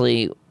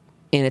potentially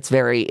in its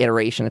very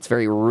iteration, its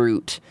very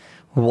root,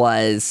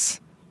 was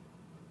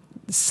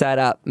set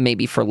up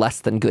maybe for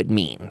less than good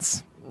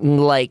means.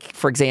 Like,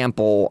 for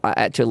example,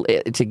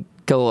 to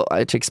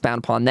expound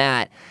upon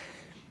that,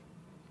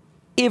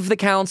 if the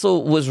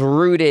council was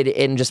rooted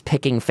in just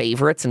picking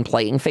favorites and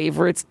playing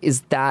favorites,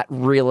 is that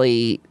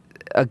really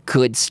a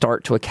good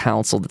start to a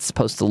council that's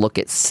supposed to look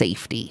at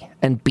safety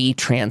and be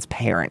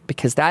transparent?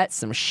 Because that's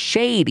some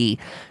shady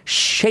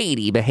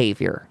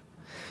behavior.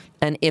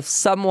 And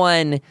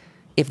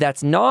if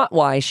that's not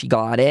why she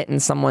got it,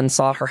 and someone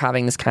saw her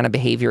having this kind of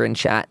behavior in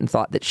chat and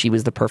thought that she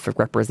was the perfect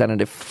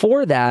representative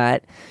for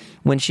that,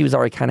 when she was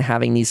already kind of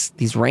having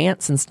these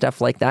rants and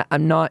stuff like that,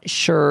 I'm not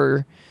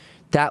sure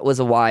that was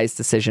a wise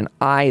decision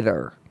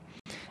either.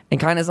 And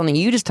kind of something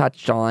you just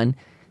touched on,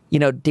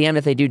 damned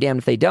if they do, damned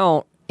if they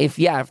don't. If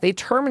they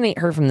terminate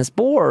her from this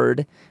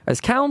board, as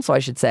council, I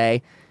should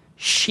say,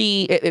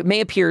 it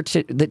may appear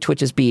that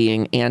Twitch is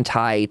being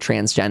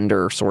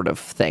anti-transgender sort of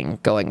thing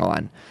going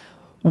on.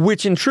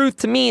 Which in truth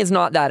to me is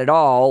not that at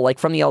all. Like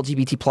from the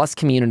LGBT plus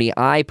community,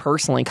 I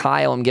personally,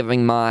 Kyle, am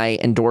giving my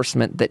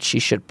endorsement that she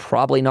should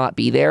probably not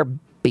be there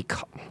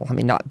because, let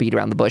me not beat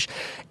around the bush.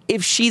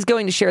 If she's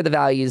going to share the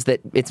values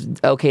that it's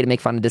okay to make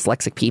fun of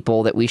dyslexic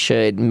people, that we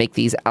should make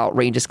these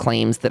outrageous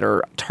claims that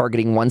are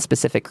targeting one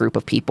specific group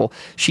of people,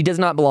 she does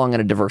not belong in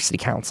a diversity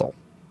council,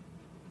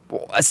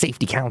 a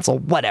safety council,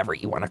 whatever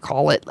you want to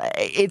call it.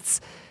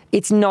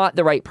 It's not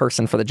the right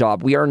person for the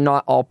job. We are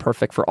not all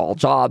perfect for all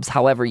jobs.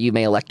 However, you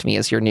may elect me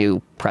as your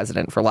new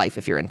president for life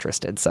if you're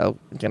interested. So,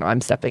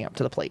 I'm stepping up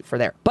to the plate for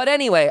there. But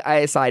anyway,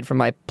 aside from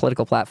my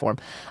political platform,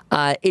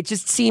 it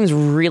just seems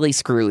really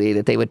screwy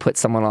that they would put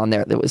someone on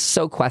there that was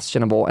so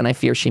questionable, and I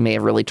fear she may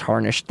have really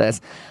tarnished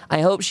this. I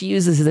hope she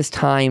uses this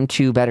time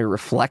to better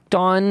reflect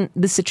on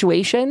the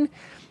situation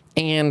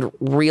and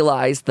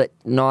realize that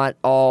not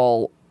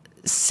all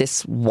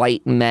cis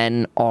white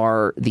men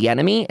are the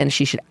enemy, and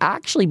she should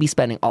actually be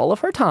spending all of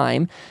her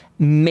time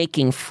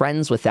making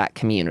friends with that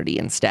community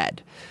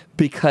instead,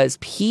 because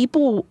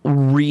people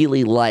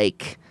really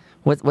like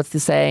what's the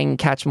saying,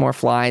 catch more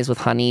flies with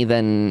honey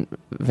than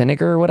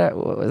vinegar, what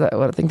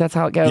I think that's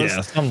how it goes.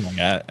 Yeah, something like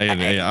that.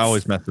 I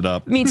always mess it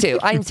up. Me too.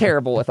 I'm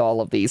terrible with all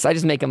of these. I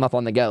just make them up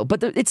on the go,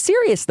 but it's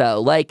serious though.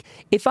 Like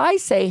if I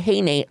say, hey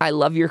Nate, I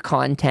love your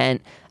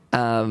content,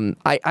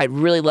 I'd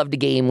really love to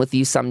game with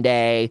you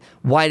someday.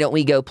 Why don't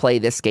we go play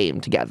this game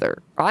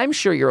together? I'm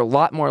sure you're a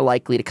lot more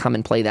likely to come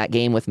and play that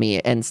game with me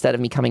instead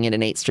of me coming into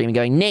Nate's stream and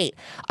going, Nate,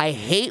 I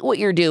hate what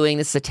you're doing.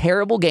 This is a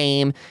terrible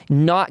game.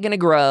 Not going to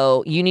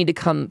grow. You need to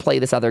come play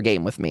this other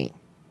game with me.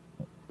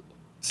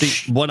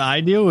 See, what I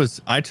do is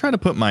I try to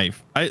put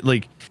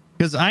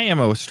because I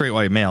am a straight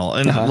white male,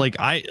 and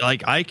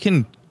I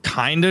can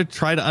kind of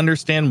try to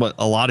understand what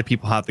a lot of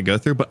people have to go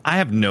through, but I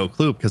have no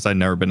clue because I've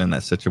never been in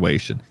that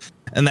situation.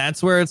 And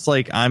that's where it's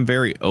like I'm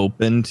very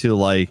open to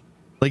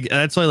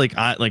that's why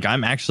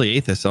I'm actually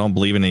atheist. I don't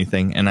believe in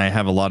anything, and I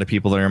have a lot of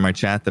people that are in my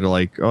chat that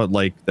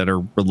are that are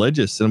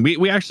religious, and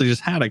we actually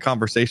just had a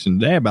conversation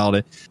today about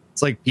it.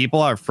 It's like people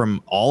are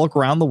from all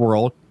around the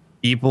world.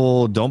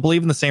 People don't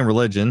believe in the same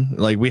religion.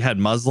 Like we had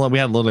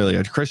literally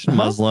a Christian,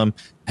 Muslim,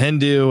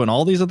 Hindu, and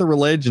all these other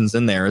religions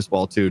in there as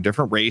well too.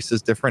 Different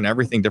races, different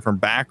everything,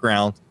 different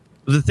backgrounds.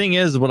 But the thing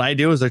is, what I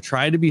do is I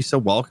try to be so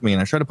welcoming,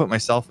 and I try to put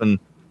myself in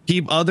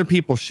other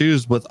people's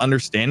shoes with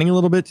understanding a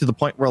little bit, to the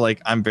point where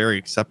I'm very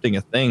accepting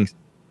of things.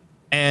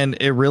 And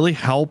it really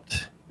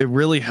helps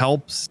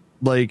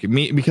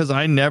me, because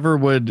I never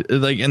would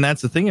and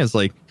that's the thing is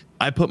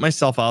I put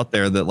myself out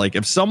there that like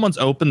if someone's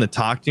open to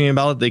talk to me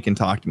about it, they can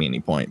talk to me at any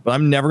point. But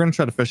I'm never going to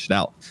try to fish it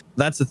out.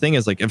 That's the thing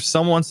is like if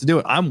someone wants to do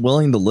it, I'm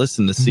willing to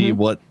listen to see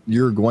what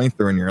you're going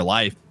through in your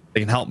life. They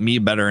can help me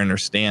better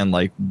understand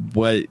like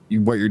what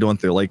you're doing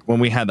through. Like when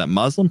we had that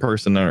Muslim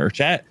person in our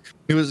chat,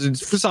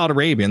 it's for Saudi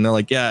Arabia, and they're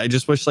like, yeah, I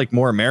just wish like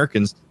more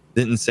Americans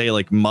didn't say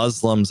like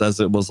Muslims as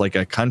it was like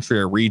a country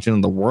or region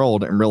of the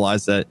world, and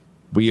realize that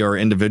we are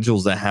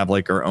individuals that have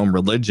like our own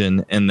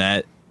religion, and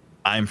that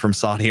I'm from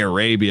Saudi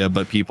Arabia,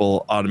 but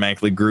people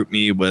automatically group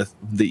me with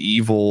the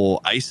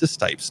evil ISIS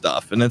type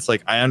stuff. And it's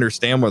like, I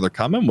understand where they're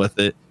coming with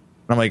it.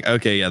 And I'm like,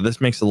 okay, yeah, this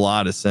makes a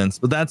lot of sense.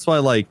 But that's why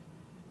like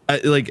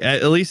at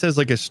least as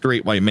like a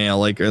straight white male,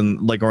 like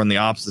or on the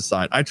opposite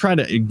side, I try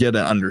to get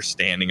an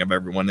understanding of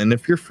everyone. And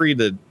if you're free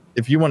to,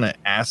 if you want to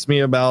ask me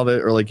about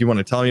it, or like you want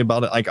to tell me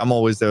about it, like I'm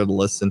always there to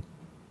listen,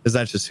 because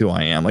that's just who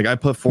I am. Like I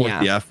put forth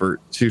the effort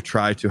to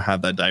try to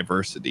have that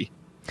diversity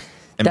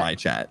in my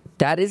chat.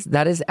 That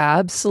is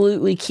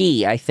absolutely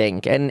key, I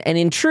think. And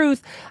in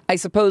truth, I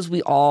suppose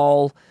we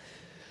all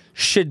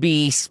should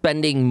be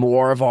spending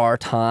more of our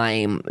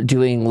time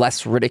doing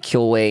less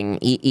ridiculing,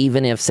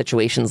 even if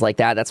situations like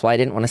that. That's why I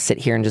didn't want to sit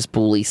here and just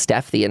bully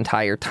Steph the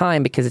entire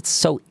time, because it's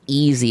so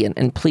easy.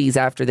 And please,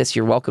 after this,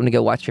 you're welcome to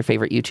go watch your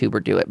favorite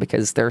YouTuber do it,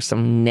 because there are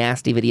some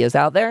nasty videos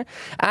out there.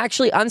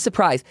 Actually, I'm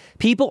surprised.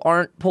 People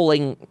aren't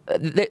pulling,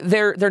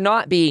 they're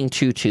not being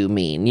too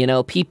mean. You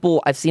know,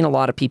 people, I've seen a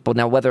lot of people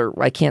now, whether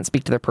I can't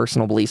speak to their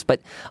personal beliefs,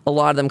 but a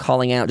lot of them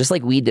calling out, just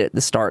like we did at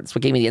the start. It's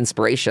what gave me the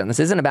inspiration. This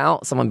isn't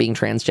about someone being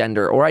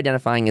transgender or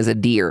identifying as a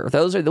deer.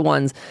 Those are the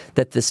ones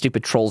that the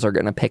stupid trolls are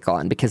going to pick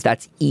on, because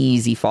that's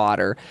easy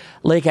fodder.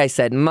 Like I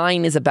said,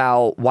 mine is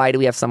about why do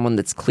we have someone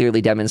that's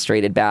clearly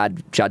demonstrated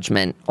bad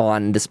judgment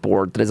on this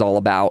board that is all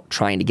about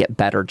trying to get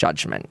better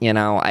judgment. You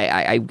know,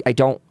 I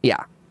don't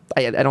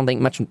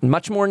think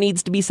much more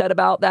needs to be said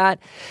about that.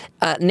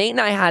 Nate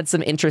and I had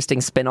some interesting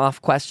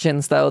spin-off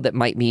questions, though, that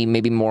might be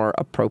maybe more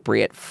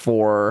appropriate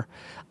for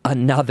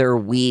another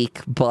week,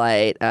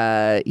 but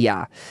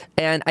yeah.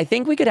 And I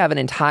think we could have an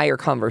entire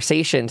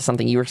conversation to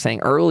something you were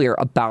saying earlier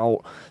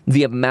about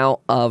the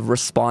amount of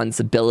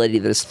responsibility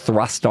that is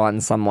thrust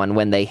on someone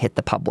when they hit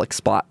the public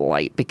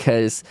spotlight,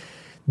 because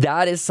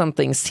that is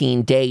something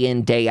seen day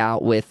in, day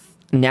out with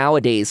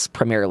nowadays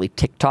primarily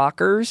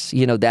TikTokers.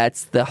 You know,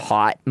 that's the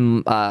hot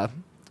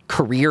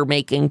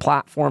career-making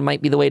platform,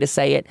 might be the way to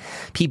say it.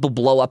 People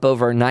blow up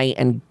overnight,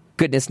 and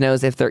goodness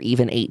knows if they're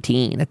even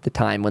 18 at the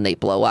time when they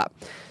blow up.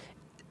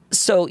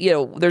 So, you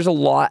know, there's a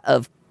lot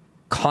of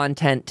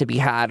content to be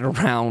had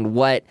around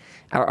what,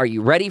 are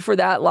you ready for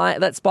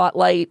that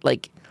spotlight?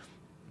 Like,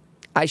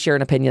 I share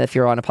an opinion, if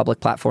you're on a public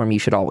platform, you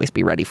should always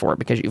be ready for it,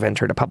 because you've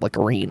entered a public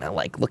arena.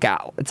 Like, look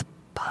out. It's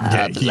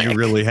public. Yeah, you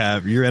really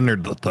have. You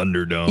entered the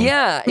Thunderdome.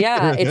 Yeah.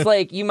 It's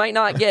like, you might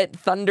not get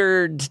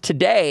thundered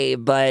today,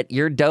 but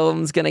your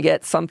dome's going to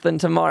get something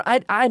tomorrow.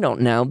 I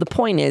don't know. The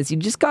point is, you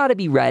just got to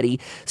be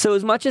ready. So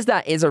as much as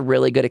that is a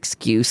really good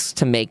excuse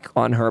to make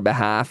on her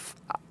behalf,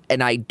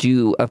 and I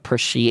do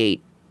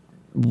appreciate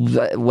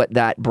what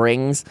that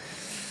brings,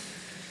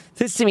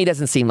 this to me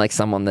doesn't seem like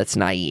someone that's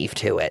naive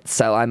to it.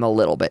 So I'm a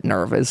little bit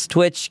nervous.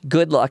 Twitch,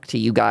 good luck to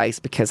you guys,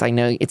 because I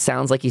know it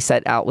sounds like you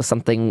set out with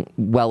something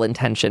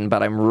well-intentioned,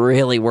 but I'm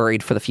really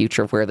worried for the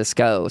future of where this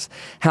goes.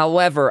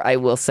 However, I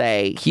will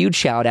say, huge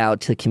shout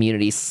out to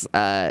communities,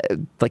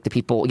 like the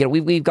people, you know,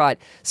 we've got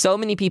so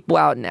many people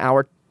out in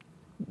our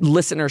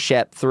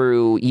listenership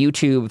through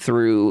YouTube,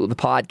 through the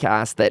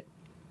podcast, that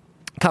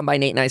come by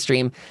Nate and I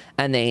stream,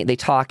 and they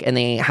talk, and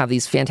they have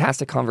these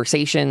fantastic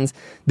conversations.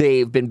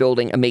 They've been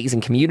building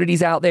amazing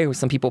communities out there, with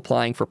some people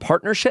applying for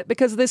partnership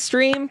because of this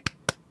stream.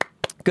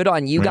 Good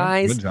on you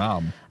guys. Good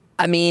job.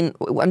 I mean,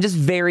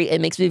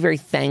 it makes me very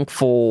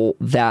thankful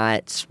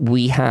that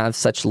we have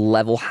such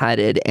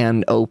level-headed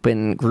and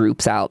open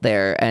groups out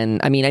there.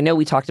 And I mean, I know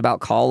we talked about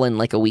Colin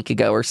like a week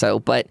ago or so,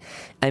 but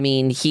I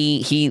mean, he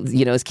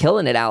you know, is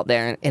killing it out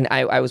there. And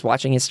I was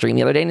watching his stream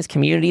the other day, and his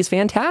community is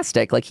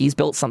fantastic. Like, he's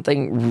built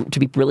something to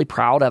be really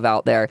proud of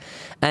out there.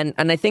 And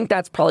I think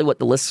that's probably what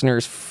the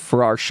listeners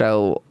for our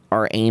show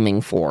are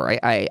aiming for.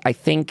 I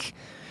think,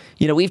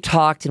 you know, we've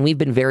talked and we've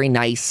been very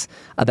nice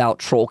about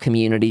troll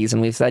communities,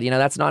 and we've said, you know,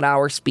 that's not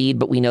our speed,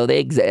 but we know they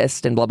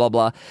exist and blah, blah,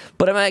 blah.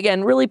 But I'm,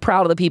 again, really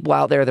proud of the people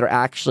out there that are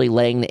actually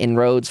laying the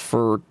inroads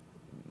for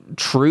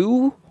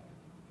true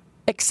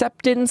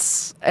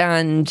acceptance,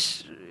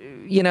 and,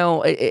 you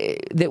know,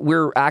 that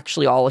we're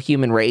actually all a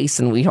human race,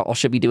 and we all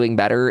should be doing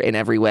better in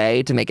every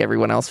way to make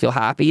everyone else feel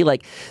happy.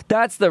 Like,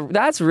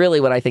 that's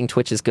really what I think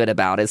Twitch is good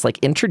about, is like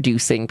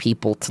introducing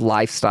people to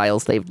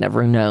lifestyles they've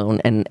never known,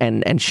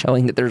 and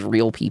showing that there's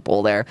real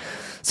people there.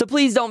 So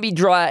please don't be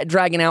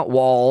dragging out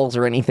walls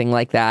or anything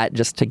like that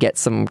just to get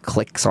some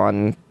clicks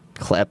on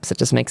clips. It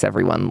just makes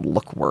everyone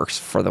look worse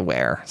for the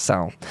wear.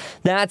 So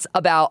that's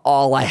about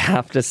all I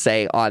have to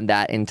say on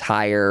that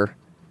entire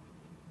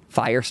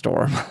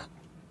firestorm.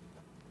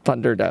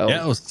 Thunderdome.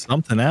 Yeah, it was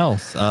something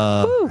else.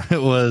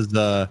 It was,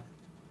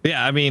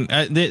 yeah, I mean,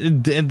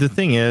 the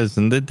thing is,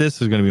 and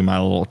this is going to be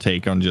my little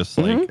take on just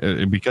like,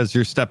 because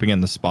you're stepping in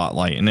the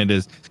spotlight, and it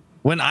is,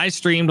 when I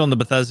streamed on the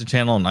Bethesda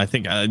channel, and I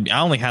think I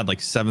only had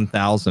like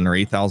 7,000 or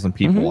 8,000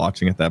 people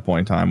watching at that point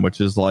in time,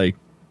 which is like,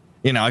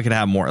 you know, I could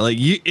have more. Like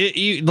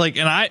you like,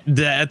 and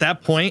at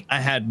that point, I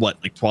had what,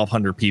 like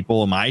 1,200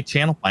 people on my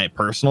channel, my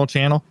personal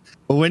channel.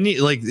 But when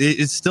you like,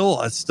 it's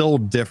still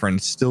different.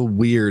 It's still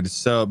weird.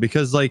 So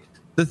because like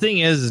the thing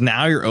is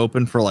now you're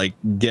open for like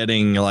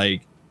getting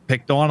like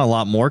picked on a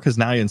lot more, because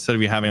now instead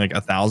of you having like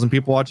 1,000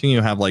 people watching,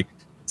 you have like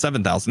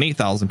 7,000,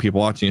 8,000 people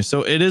watching you.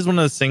 So it is one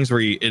of those things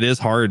where it is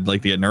hard,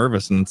 like, to get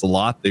nervous, and it's a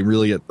lot they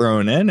really get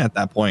thrown in at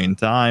that point in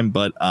time.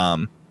 But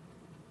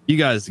you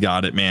guys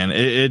got it, man.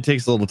 It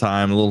takes a little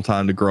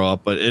time to grow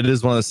up, but it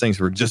is one of those things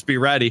where just be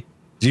ready.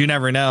 You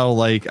never know.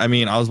 Like, I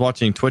mean, I was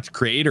watching Twitch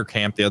Creator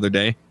Camp the other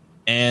day,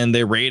 and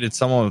they rated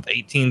someone with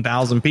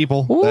 18,000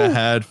 people that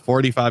had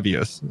 45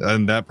 views,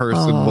 and that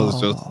person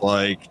was just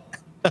like,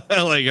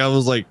 like, I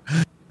was like,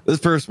 this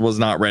person was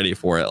not ready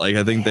for it. Like,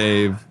 I think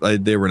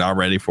they were not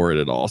ready for it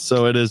at all.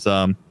 So it is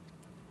a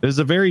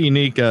very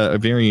unique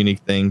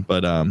thing.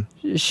 But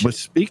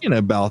speaking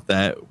about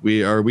that,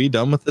 are we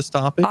done with this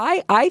topic?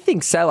 I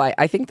think so.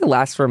 I think the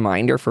last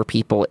reminder for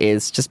people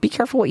is just be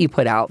careful what you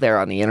put out there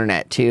on the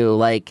internet too.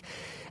 Like,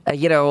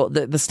 you know,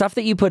 the stuff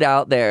that you put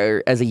out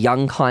there as a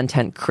young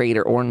content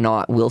creator or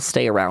not will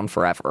stay around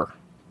forever.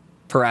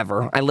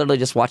 I literally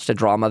just watched a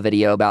drama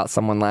video about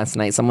someone last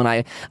night, someone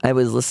I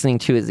was listening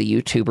to as a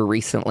YouTuber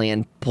recently,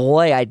 and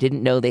boy, I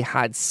didn't know they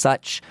had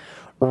such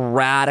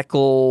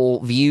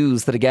radical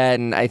views that,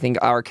 again, I think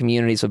our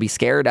communities would be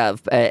scared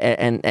of,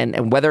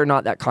 and whether or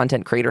not that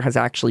content creator has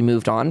actually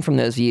moved on from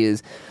those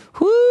views,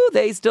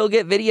 they still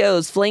get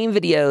flame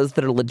videos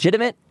that are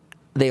legitimate.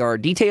 They are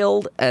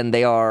detailed, and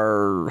they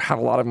have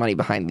a lot of money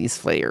behind these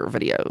flare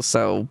videos.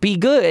 So be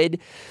good.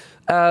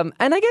 And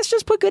I guess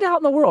just put good out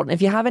in the world. And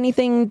if you have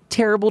anything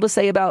terrible to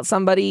say about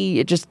somebody,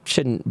 it just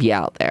shouldn't be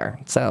out there.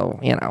 So,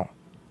 you know,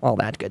 all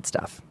that good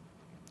stuff.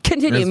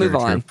 Continue, move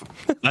on.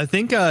 I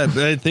think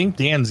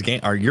Dan's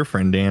game, or your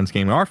friend Dan's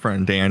game, our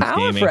friend Dan's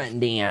Our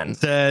friend Dan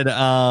said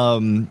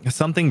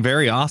something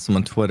very awesome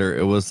on Twitter.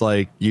 It was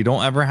like, you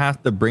don't ever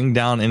have to bring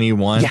down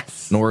anyone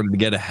in order to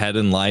get ahead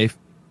in life.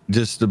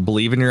 Just to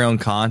believe in your own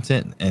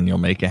content and you'll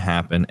make it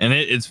happen. And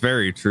it's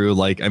very true.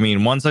 Like, I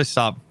mean, once I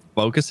stopped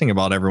focusing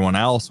about everyone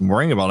else and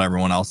worrying about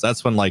everyone else,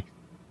 that's when like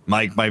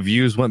my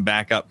views went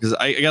back up, because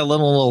I got a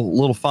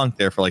little funk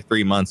there for like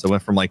 3 months. I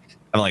went from like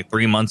having like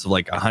 3 months of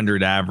like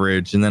 100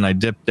 average, and then I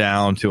dipped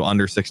down to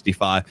under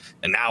 65,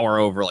 and now we're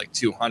over like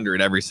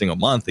 200 every single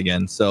month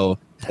again. So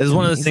it's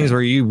one of those things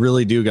where you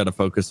really do got to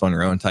focus on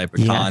your own type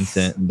of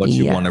content and what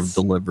you want to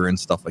deliver and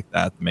stuff like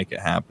that to make it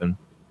happen.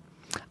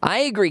 I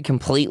agree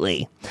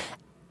completely.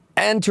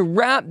 And to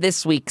wrap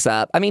this week's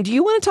up, I mean, do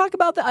you want to talk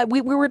about that?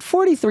 We were at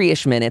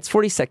 43-ish minutes,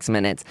 46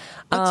 minutes.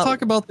 Let's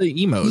talk about the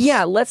emotes.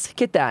 Yeah, let's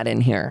get that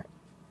in here.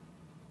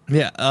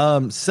 Yeah.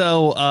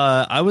 So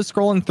I was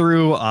scrolling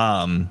through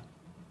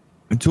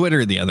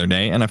Twitter the other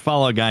day, and I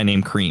follow a guy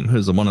named Cream,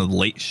 who's one of the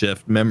Late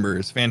Shift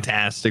members.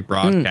 Fantastic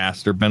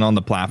broadcaster, been on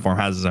the platform,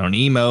 has his own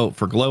emote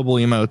for global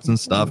emotes and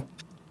stuff.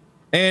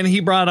 And he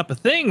brought up a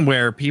thing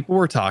where people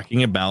were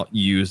talking about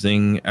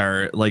using,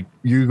 or like,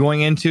 you going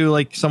into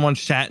like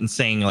someone's chat and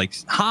saying like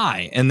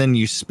hi, and then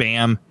you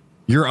spam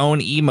your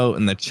own emote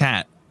in the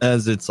chat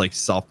as it's like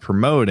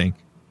self-promoting.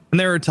 And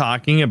they were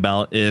talking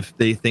about if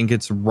they think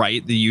it's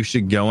right that you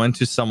should go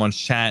into someone's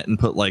chat and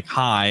put like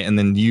hi, and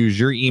then use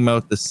your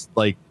emote, this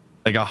like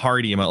a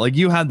heart emote. Like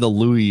you had the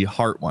Louis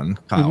heart one,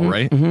 Kyle,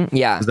 right?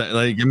 Yeah. Is that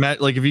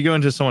like if you go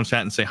into someone's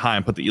chat and say hi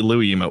and put the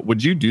Louis emote,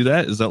 would you do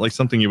that? Is that like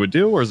something you would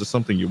do, or is it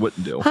something you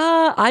wouldn't do?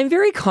 I'm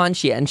very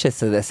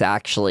conscientious of this,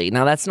 actually.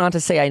 Now, that's not to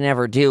say I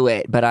never do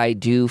it, but I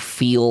do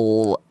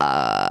feel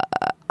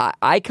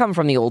I come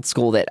from the old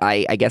school that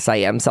I guess I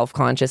am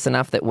self-conscious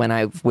enough that when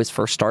I was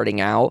first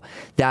starting out,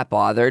 that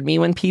bothered me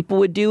when people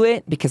would do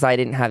it, because I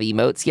didn't have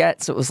emotes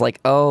yet. So it was like,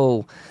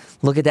 oh,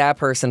 look at that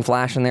person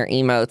flashing their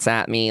emotes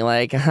at me.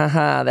 Like,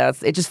 haha,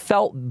 it just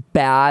felt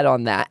bad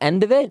on that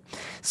end of it.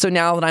 So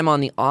now that I'm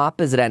on the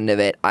opposite end of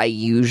it, I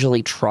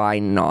usually try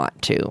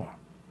not to,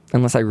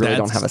 unless I really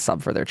don't have a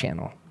sub for their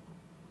channel.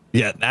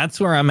 Yeah, that's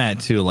where I'm at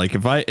too. Like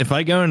if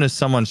I go into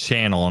someone's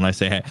channel and I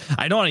say, hey,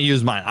 I don't want to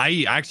use mine.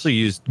 I actually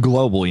use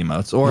global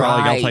emotes, or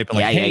like I'll type in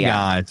like, hey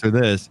guys, or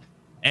this.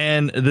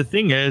 And the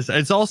thing is,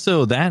 it's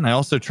also that, and I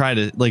also try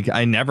to like,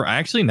 I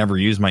actually never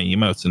use my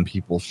emotes in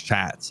people's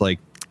chats. Like,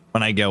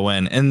 when I go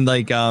in, and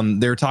like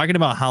they're talking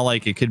about how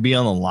like it could be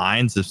on the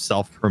lines of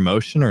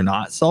self-promotion or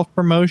not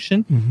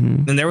self-promotion,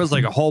 and there was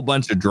like a whole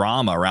bunch of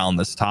drama around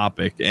this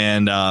topic,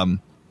 and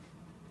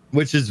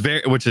which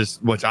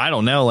I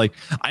don't know. Like,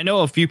 I know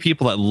a few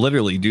people that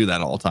literally do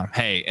that all the time.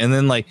 Hey, and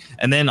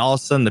then all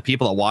of a sudden the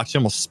people that watch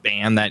them will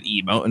spam that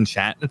emote in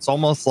chat. It's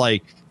almost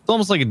like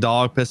a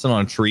dog pissing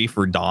on a tree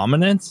for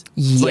dominance.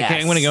 It's like, hey,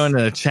 I'm gonna go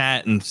into the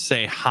chat and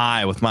say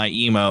hi with my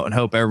emote and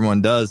hope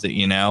everyone does it,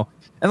 you know.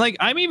 And like,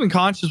 I'm even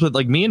conscious with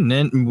like me and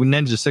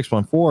Ninja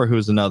 614,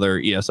 who's another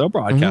ESO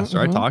broadcaster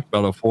I talked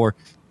about before.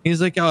 He's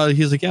like, yeah,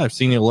 I've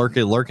seen you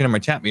lurking in my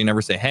chat, but you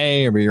never say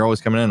hey, or you're always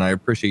coming in. I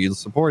appreciate you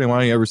supporting. Why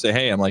don't you ever say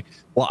hey? I'm like,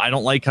 well, I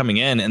don't like coming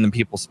in and then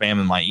people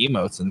spamming my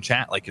emotes in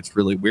chat. Like, it's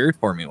really weird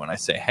for me when I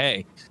say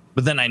hey.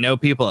 But then I know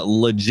people that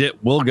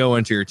legit will go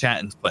into your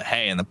chat and put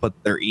hey and then put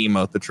their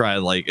emote to try.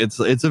 Like, it's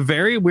a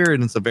very weird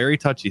and it's a very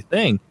touchy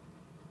thing.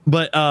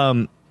 But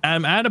I'm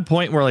at a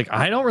point where like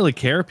I don't really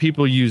care if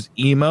people use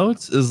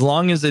emotes as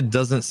long as it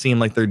doesn't seem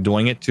like they're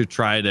doing it to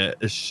try to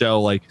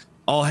show like,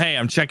 oh hey,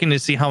 I'm checking to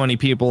see how many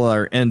people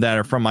are in that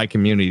are from my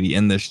community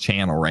in this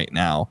channel right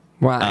now.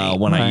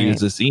 When I use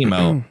this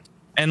emote.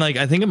 And like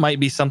I think it might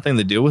be something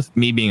to do with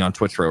me being on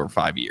Twitch for over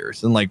 5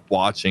 years and like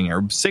watching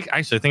or six.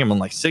 Actually, I think I'm in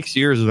like 6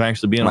 years of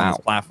actually being on this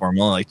platform.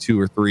 Only like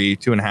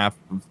 2.5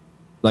 of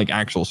like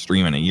actual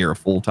streaming a year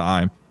full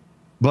time.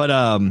 But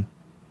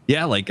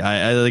yeah, like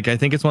I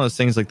think it's one of those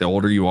things like the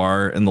older you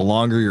are and the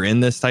longer you're in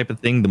this type of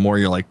thing, the more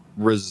you're like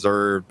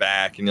reserved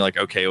back and you're like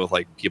okay with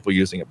like people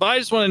using it. But I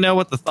just want to know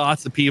what the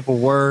thoughts of people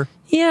were.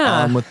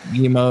 Yeah. With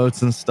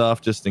emotes and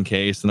stuff just in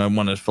case. And I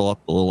wanted to fill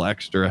up the little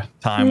extra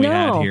time we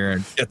had here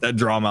and get that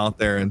drama out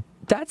there. And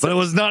but it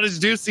was not as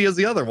juicy as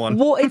the other one.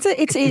 Well, it's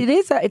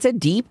a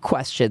deep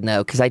question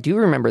though, because I do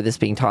remember this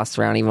being tossed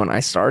around even when I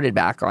started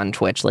back on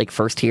Twitch, like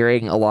first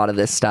hearing a lot of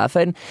this stuff.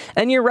 And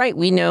you're right,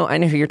 I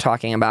know who you're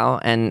talking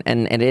about, and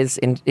it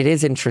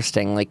is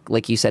interesting.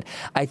 Like you said,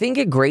 I think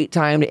a great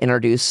time to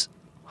introduce.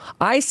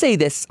 I say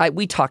this,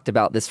 we talked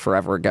about this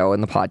forever ago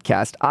in the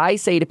podcast. I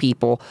say to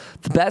people,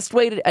 the best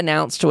way to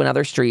announce to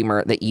another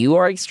streamer that you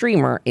are a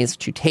streamer is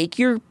to take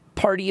your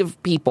party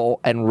of people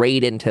and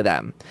raid into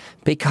them,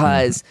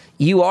 because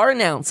you are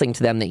announcing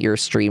to them that you're a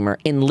streamer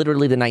in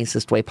literally the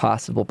nicest way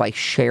possible by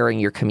sharing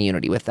your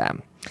community with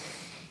them.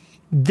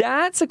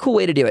 That's a cool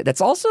way to do it.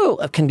 That's also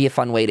can be a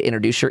fun way to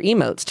introduce your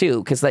emotes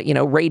too, because that,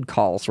 raid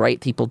calls, right?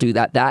 People do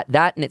that.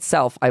 That in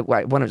itself, I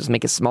want to just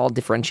make a small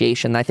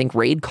differentiation. I think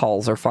raid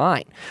calls are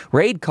fine.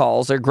 Raid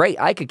calls are great.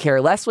 I could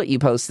care less what you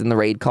post in the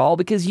raid call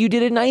because you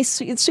did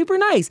it's super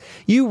nice.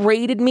 You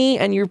raided me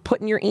and you're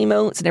putting your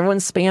emotes and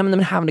everyone's spamming them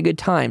and having a good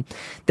time.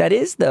 That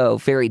is, though,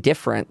 very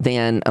different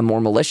than a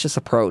more malicious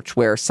approach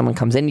where someone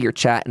comes into your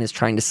chat and is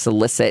trying to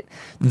solicit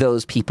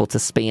those people to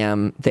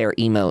spam their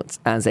emotes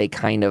as a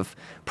kind of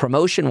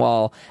promotion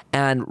wall.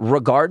 And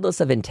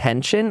regardless of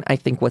intention, I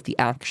think what the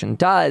action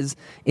does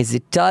is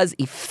it does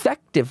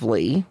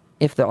effectively,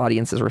 if the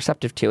audience is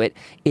receptive to it,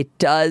 it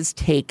does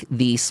take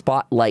the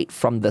spotlight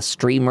from the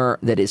streamer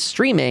that is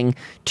streaming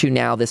to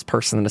now this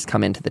person that has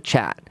come into the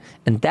chat.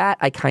 And that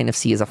I kind of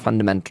see as a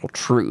fundamental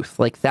truth.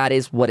 Like, that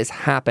is what is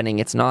happening.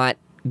 It's not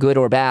good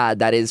or bad.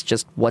 That is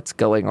just what's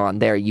going on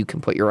there. You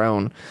can put your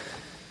own.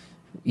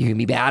 You can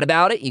be bad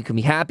about it. You can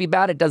be happy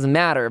about it. It doesn't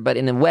matter. But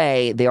in a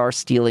way, they are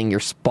stealing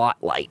your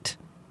spotlight.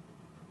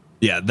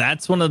 Yeah,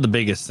 that's one of the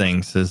biggest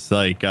things is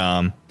like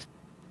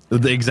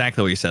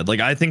exactly what you said. Like,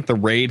 I think the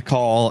raid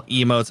call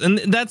emotes, and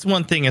that's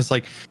one thing is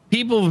like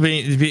people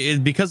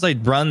because I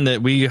run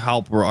that we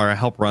help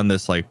run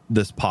this like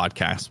this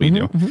podcast we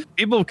do.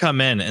 People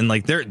come in and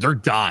like they're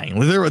dying.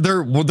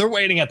 They're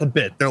waiting at the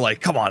bit. They're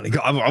like, come on,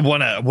 I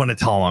want to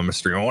tell them I'm a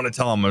streamer. I want to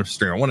tell them I'm a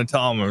streamer. I want to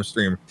tell them I'm a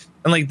streamer.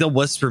 And like they'll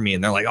whisper me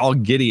and they're like all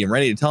giddy and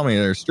ready to tell me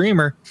they're a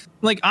streamer.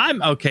 Like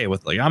I'm okay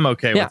with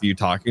with you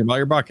talking about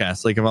your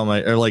broadcast. Like if I'm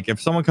like, or like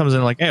if someone comes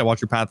in like, hey, I watch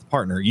your Path to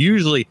Partner.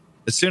 Usually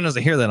as soon as I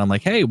hear that, I'm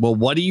like, hey, well,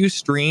 what do you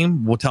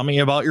stream? Well, tell me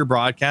about your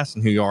broadcast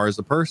and who you are as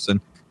a person.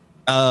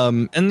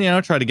 And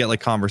try to get like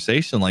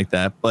conversation like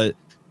that. But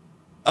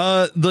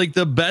like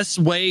the best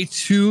way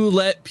to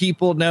let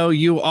people know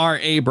you are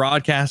a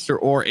broadcaster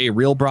or a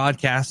real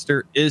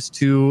broadcaster is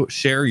to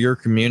share your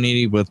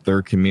community with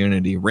their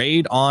community.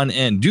 Raid on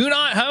in. Do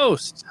not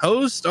host.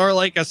 Hosts are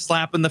like a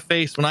slap in the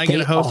face. When I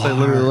get a host, I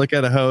literally look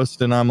at a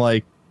host and I'm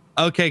like,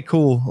 okay,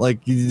 cool.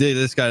 Like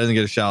this guy doesn't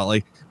get a shout.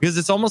 Like, because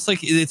it's almost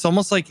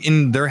like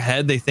in their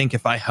head they think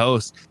if I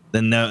host,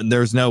 then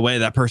there's no way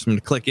that person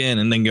would click in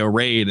and then go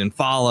raid and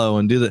follow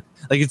and do that.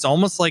 Like it's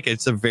almost like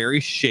it's a very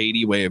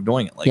shady way of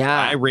doing it. Like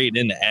I raid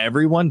into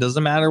everyone,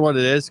 doesn't matter what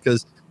it is.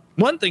 Because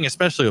one thing,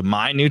 especially with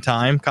my new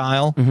time,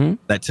 Kyle,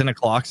 that 10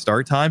 o'clock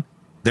start time,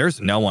 there's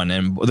no one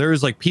in.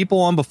 There's like people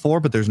on before,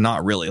 but there's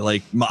not really.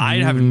 Like I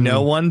have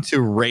no one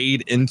to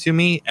raid into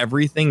me.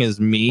 Everything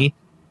is me.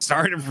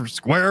 Starting from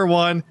square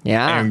one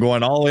and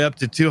going all the way up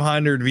to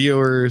 200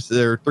 viewers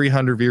or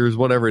 300 viewers,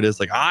 whatever it is.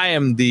 Like I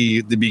am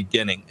the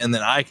beginning, and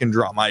then I can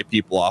drop my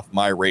people off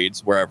my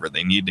raids wherever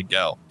they need to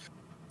go.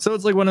 So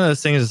it's like one of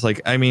those things. It's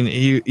like, I mean,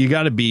 you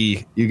got to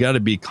be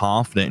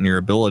confident in your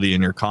ability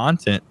and your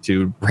content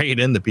to raid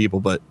into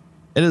people, but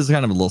it is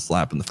kind of a little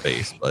slap in the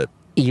face. But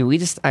Yeah,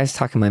 I was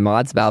talking to my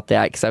mods about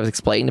that because I was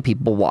explaining to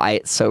people why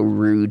it's so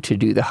rude to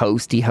do the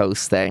hosty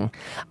host thing.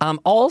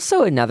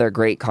 Also, another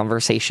great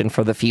conversation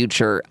for the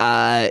future.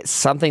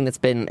 Something that's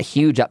been a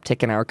huge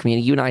uptick in our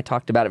community. You and I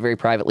talked about it very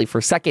privately for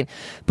a second,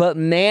 but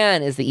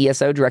man, is the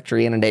ESO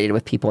directory inundated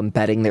with people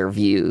embedding their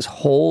views.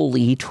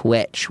 Holy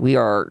Twitch, we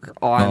are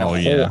on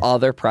a whole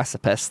other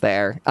precipice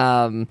there.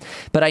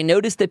 But I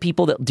noticed that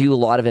people that do a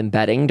lot of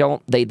embedding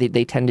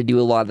they tend to do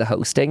a lot of the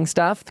hosting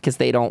stuff because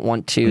they don't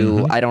want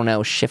to, I don't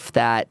know, shift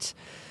that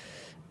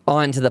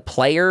onto the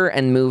player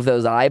and move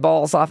those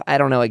eyeballs off. I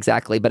don't know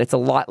exactly, but it's a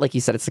lot, like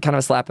you said, it's kind of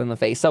a slap in the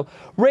face. So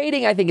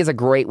rating, I think, is a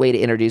great way to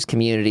introduce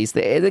communities.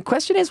 The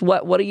question is,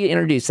 what are you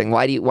introducing?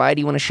 Why do you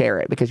want to share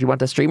it? Because you want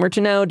the streamer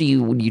to know? Do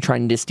you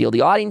trying to steal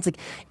the audience? Like,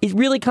 it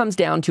really comes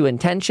down to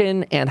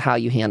intention and how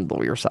you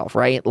handle yourself,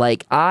 right?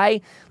 Like,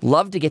 I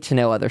love to get to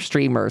know other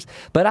streamers,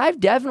 but I've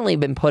definitely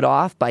been put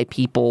off by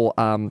people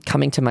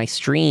coming to my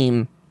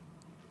stream.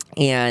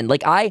 And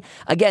like I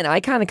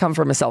kind of come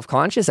from a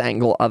self-conscious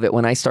angle of it.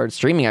 When I started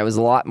streaming, I was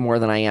a lot more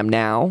than I am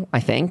now, I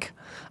think.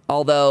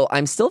 Although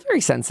I'm still very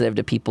sensitive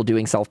to people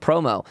doing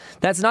self-promo.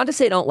 That's not to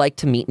say I don't like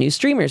to meet new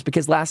streamers,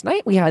 because last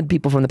night we had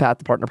people from the Path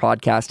to Partner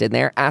podcast in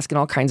there asking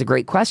all kinds of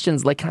great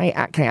questions. Like, can I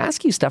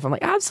ask you stuff? I'm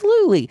like,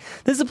 absolutely.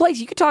 This is a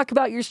place you could talk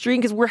about your stream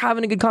because we're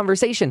having a good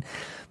conversation.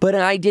 But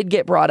I did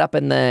get brought up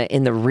in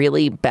the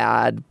really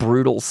bad,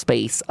 brutal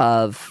space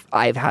of,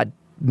 I've had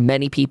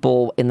many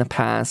people in the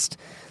past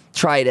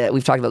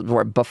we've talked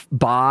about before,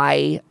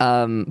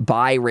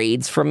 buy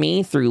raids from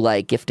me through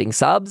like gifting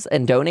subs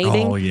and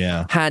donating. Oh,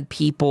 yeah. Had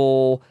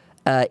people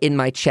in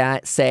my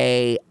chat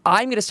say,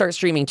 I'm going to start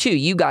streaming too.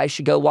 You guys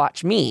should go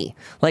watch me.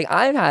 Like,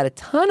 I've had a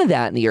ton of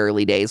that in the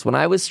early days when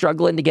I was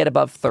struggling to get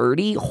above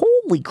 30.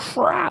 Holy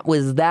crap,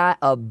 was that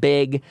a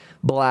big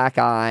black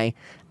eye.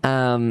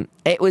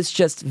 It was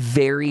just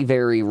very,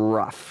 very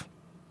rough.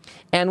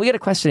 And we had a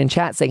question in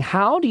chat saying,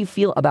 how do you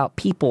feel about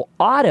people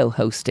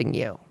auto-hosting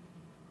you?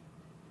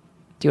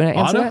 Do you want to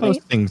answer that,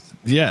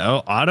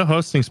 Nate? Auto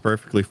hosting's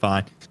perfectly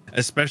fine,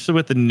 especially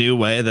with the new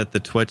way that the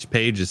Twitch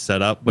page is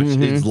set up, which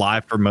is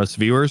live for most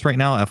viewers right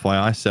now,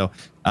 FYI. So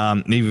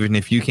even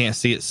if you can't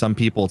see it, some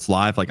people it's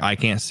live. Like, I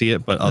can't see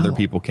it, but other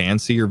people can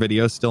see your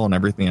videos still and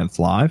everything that's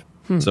live.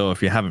 So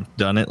if you haven't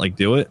done it, like,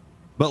 do it.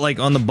 But like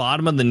on the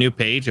bottom of the new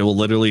page, it will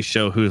literally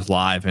show who's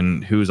live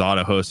and who's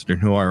auto hosted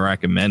and who I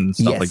recommend and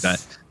stuff like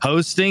that.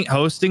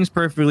 Hosting's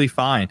perfectly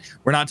fine.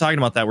 We're not talking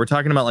about that. We're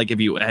talking about like if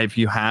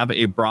you have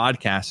a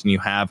broadcast and you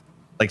have,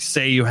 like,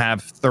 say you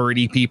have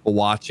 30 people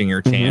watching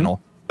your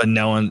channel, but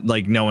no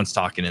one's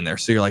talking in there.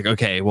 So you're like,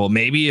 okay, well,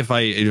 maybe if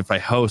I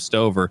host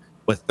over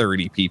with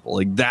 30 people,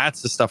 like,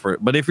 that's the stuff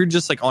but if you're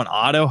just like on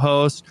auto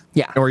host,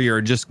 or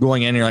you're just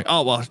going in and you're like,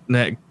 oh, well,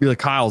 like,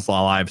 Kyle's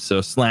live, so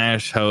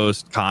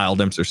 /host Kyle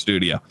Dempster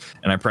Studio,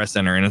 and I press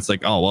enter and it's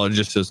like, oh, well, it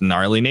just says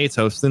Gnarly Nate's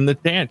hosting the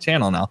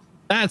channel now.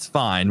 That's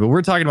fine. But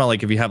we're talking about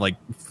like if you have like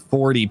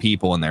 40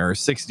 people in there or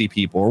 60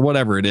 people or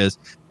whatever it is,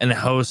 and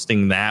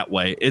hosting that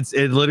way,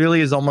 it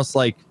literally is almost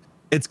like,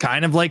 it's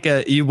kind of like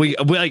we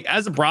like,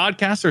 as a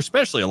broadcaster,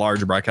 especially a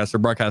larger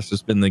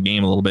broadcaster's been in the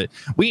game a little bit.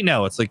 We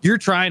know it's like you're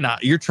trying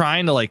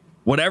to like,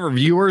 whatever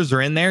viewers are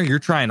in there, you're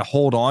trying to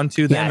hold on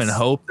to them and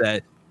hope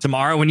that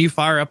tomorrow when you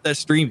fire up that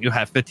stream, you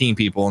have 15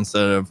 people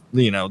instead of,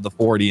 the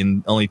 40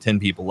 and only 10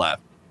 people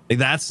left. Like,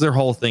 that's their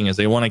whole thing, is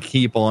they want to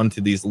keep on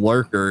to these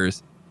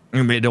lurkers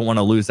and they don't want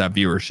to lose that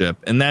viewership.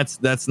 And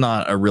that's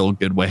not a real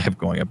good way of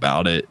going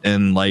about it.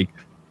 And like,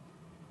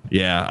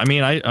 yeah, I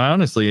mean, I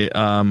honestly,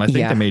 I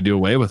think they may do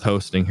away with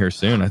hosting here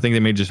soon. I think they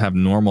may just have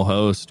normal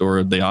host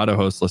or the auto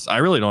host list. I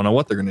really don't know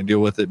what they're going to do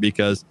with it,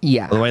 because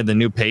the way the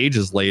new page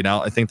is laid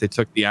out, I think they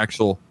took the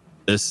actual,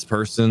 this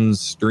person's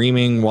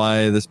streaming,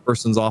 why this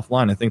person's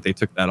offline, I think they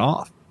took that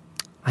off.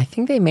 I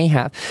think they may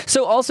have.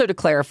 So also to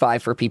clarify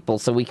for people,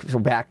 so we're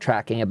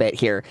backtracking a bit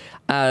here.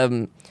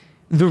 The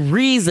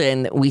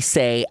reason we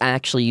say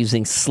actually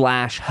using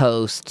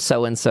 /host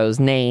so-and-so's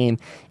name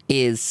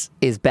is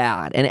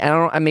bad. And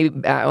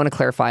I want to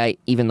clarify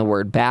even the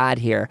word bad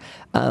here.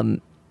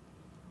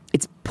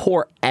 It's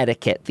poor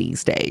etiquette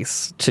these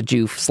days to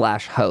do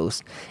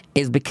 /host,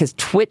 is because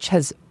Twitch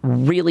has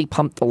really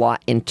pumped a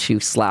lot into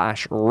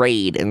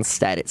 /raid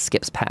instead. It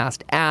skips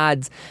past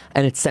ads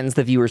and it sends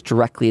the viewers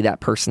directly to that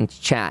person's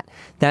chat.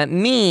 That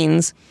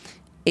means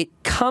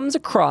it comes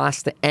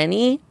across that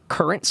any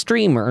current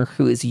streamer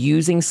who is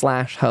using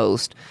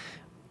 /host,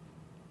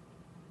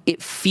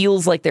 it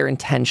feels like they're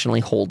intentionally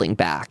holding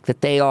back,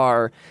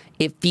 that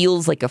it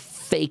feels like a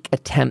fake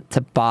attempt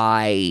to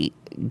buy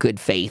good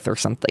faith or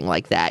something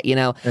like that.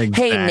 Exactly.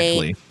 Hey,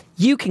 Nate,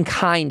 you can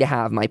kind of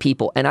have my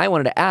people. And I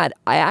wanted to add,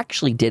 I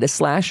actually did a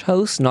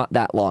 /host not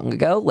that long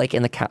ago, like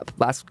in the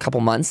last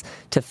couple months,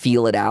 to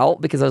feel it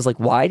out, because I was like,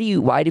 why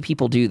do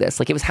people do this?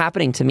 Like, it was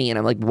happening to me and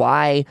I'm like,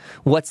 why?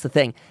 What's the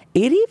thing?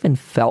 It even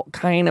felt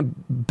kind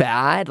of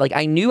bad. Like,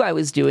 I knew I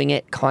was doing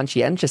it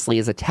conscientiously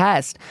as a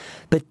test,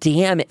 but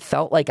damn, it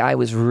felt like I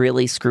was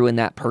really screwing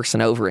that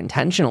person over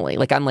intentionally.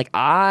 Like, I'm like,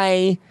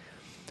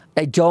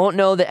 I don't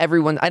know that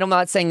everyone, I'm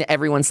not saying that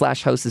everyone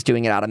slash host is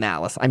doing it out of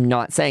malice. I'm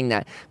not saying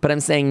that. But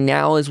I'm saying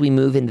now as we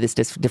move into this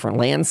different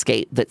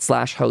landscape, that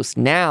slash host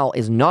now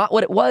is not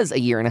what it was a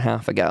year and a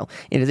half ago.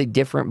 It is a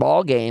different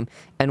ball game.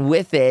 And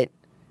with it,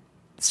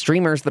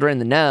 streamers that are in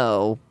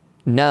the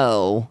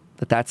know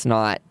that that's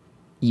not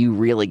you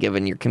really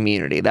giving your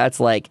community. That's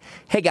like,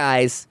 hey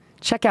guys,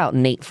 check out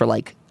Nate for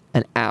like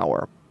an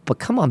hour, but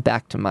come on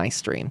back to my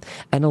stream.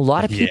 And a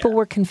lot of people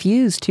were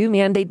confused too,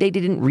 man. They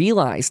didn't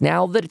realize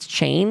now that it's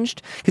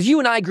changed. Because you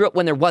and I grew up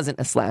when there wasn't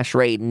a slash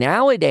raid.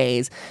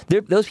 Nowadays,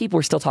 those people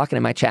are still talking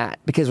in my chat.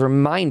 Because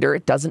reminder,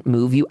 it doesn't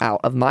move you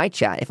out of my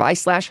chat. If I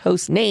slash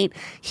host Nate,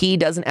 he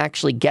doesn't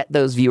actually get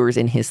those viewers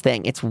in his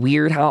thing. It's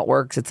weird how it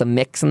works. It's a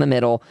mix in the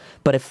middle.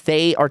 But if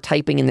they are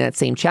typing in that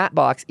same chat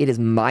box, it is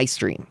my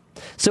stream.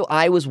 So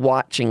I was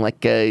watching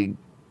like a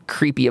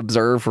creepy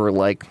observer,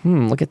 like,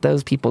 look at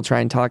those people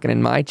trying talking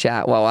in my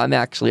chat while I'm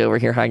actually over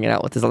here hanging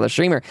out with this other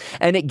streamer.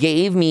 And it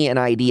gave me an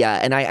idea.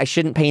 And I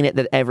shouldn't paint it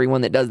that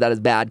everyone that does that is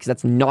bad, because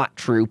that's not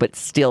true. But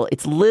still,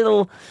 it's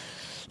little,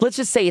 let's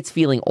just say it's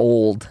feeling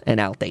old and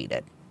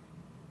outdated.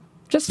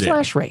 Just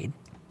slash raid.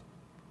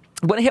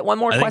 Want to hit one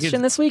more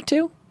question this week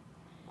too?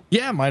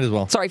 Yeah, might as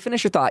well. Sorry,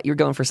 finish your thought. You're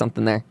going for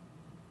something there.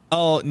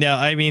 Oh, no,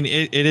 I mean,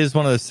 it is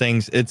one of those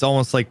things. It's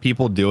almost like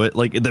people do it.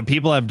 Like the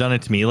people that have done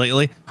it to me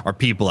lately are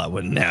people that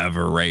would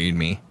never raid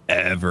me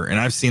ever. And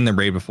I've seen them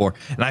raid before.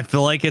 And I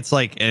feel like it's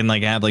like, and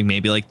like I have like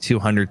maybe like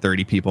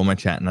 230 people in my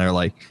chat and they're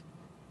like,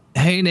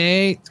 hey,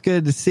 Nate, it's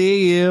good to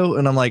see you.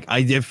 And I'm like,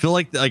 I feel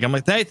like I'm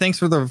like, hey, thanks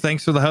for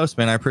the host,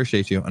 man. I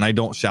appreciate you. And I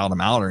don't shout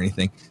them out or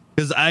anything.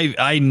 Because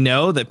I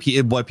know that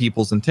what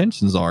people's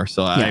intentions are,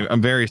 so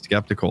I'm very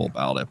skeptical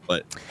about it.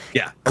 But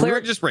yeah, we're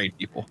just raid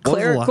people.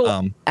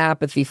 Clerical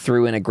Apathy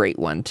threw in a great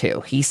one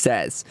too. He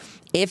says,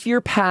 if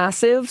you're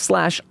passive /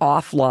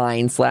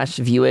 offline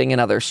 / viewing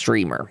another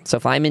streamer. So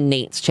if I'm in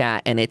Nate's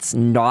chat and it's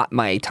not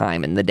my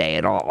time in the day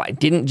at all, I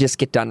didn't just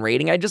get done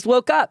raiding. I just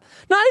woke up,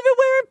 not even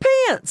wearing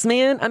pants,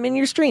 man. I'm in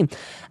your stream,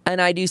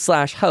 and I do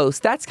 /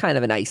 host. That's kind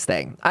of a nice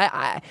thing.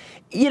 I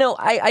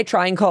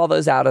try and call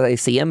those out as I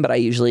see them, but I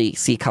usually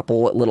see a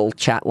couple little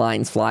chat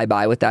lines fly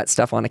by with that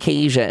stuff on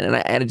occasion, and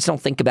I just don't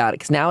think about it,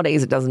 because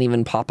nowadays it doesn't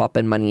even pop up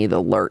in many of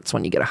the alerts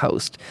when you get a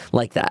host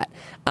like that.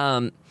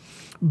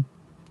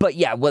 But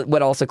yeah,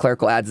 what also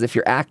Clerical adds is if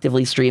you're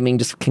actively streaming,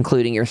 just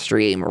concluding your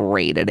stream,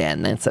 raid it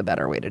in. That's a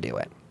better way to do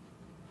it.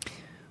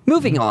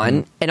 Moving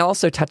on, and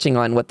also touching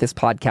on what this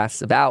podcast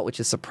is about, which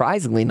is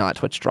surprisingly not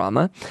Twitch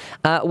drama.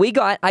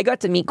 I got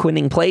to meet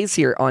Quinning Plays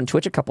here on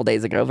Twitch a couple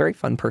days ago. Very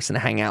fun person to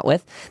hang out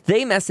with.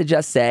 They messaged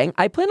us saying,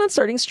 I plan on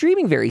starting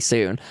streaming very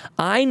soon.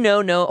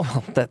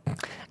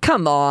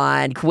 Come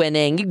on,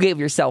 Quinning, you gave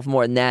yourself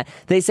more than that.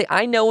 They say,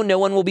 I know no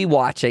one will be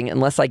watching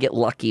unless I get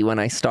lucky when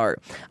I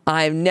start.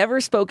 I've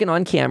never spoken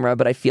on camera,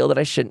 but I feel that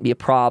I shouldn't be a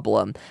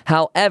problem.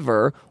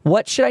 However,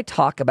 what should I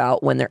talk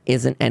about when there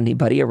isn't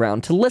anybody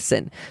around to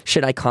listen?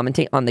 Should I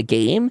commentate on the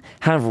game?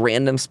 Have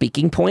random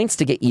speaking points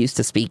to get used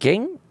to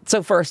speaking?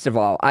 So first of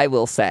all, I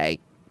will say,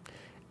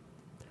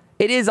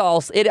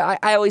 I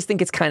always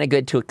think it's kind of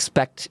good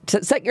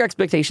to set your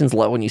expectations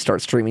low when you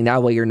start streaming.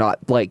 That way you're not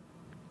like,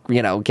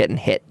 getting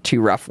hit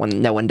too rough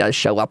when no one does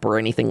show up or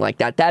anything like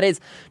that. That is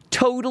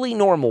totally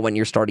normal when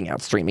you're starting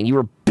out streaming. You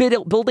were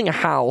building a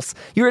house.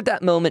 You're at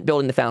that moment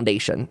building the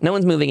foundation. No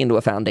one's moving into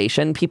a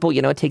foundation. People,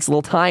 it takes a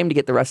little time to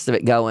get the rest of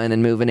it going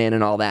and moving in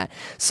and all that.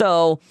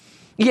 So,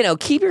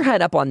 keep your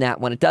head up on that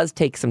one. It does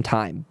take some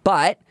time.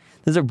 But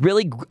there's a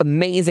really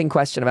amazing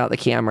question about the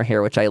camera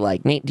here, which I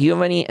like. Nate, do you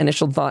have any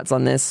initial thoughts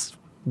on this?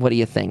 What do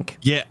you think?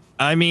 Yeah.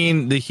 I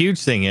mean, the huge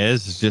thing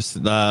is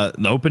just the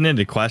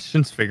open-ended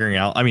questions, figuring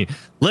out. I mean,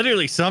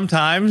 literally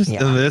sometimes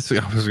this,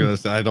 I was going to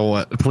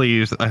say,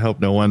 please, I hope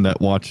no one that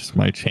watches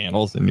my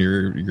channels and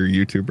your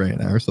YouTube right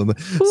now or something.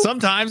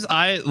 Sometimes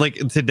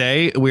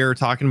today we were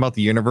talking about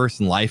the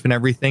universe and life and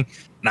everything.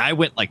 And I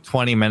went like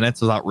 20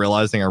 minutes without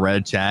realizing I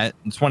read chat,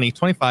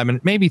 25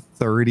 minutes, maybe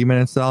 30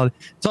 minutes out.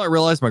 So I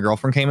realized my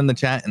girlfriend came in the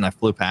chat and I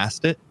flew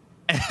past it.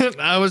 And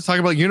I was talking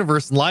about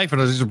universe and life and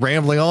I was just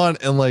rambling on,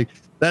 and like,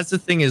 that's the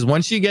thing is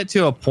once you get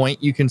to a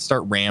point, you can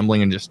start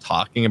rambling and just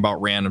talking about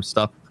random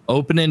stuff,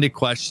 open-ended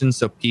questions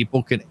so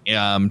people can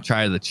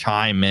try to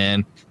chime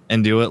in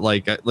and do it.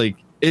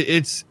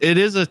 It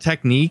is a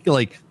technique.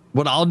 Like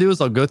what I'll do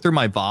is I'll go through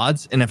my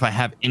VODs, and if I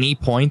have any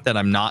point that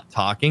I'm not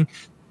talking,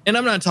 and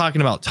I'm not talking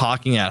about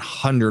talking at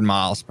 100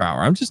 miles per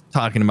hour, I'm just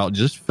talking about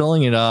just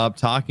filling it up,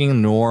 talking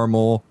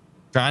normal,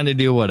 trying to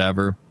do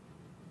whatever.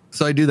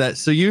 So I do that.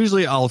 So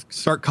usually I'll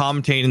start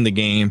commentating the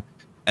game,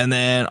 and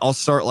then I'll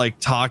start like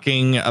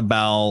talking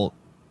about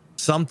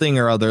something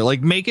or other,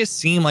 like make it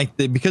seem like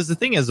because the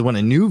thing is when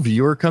a new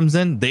viewer comes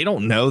in, they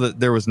don't know that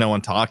there was no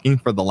one talking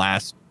for the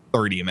last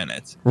 30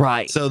 minutes.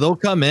 Right. So they'll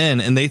come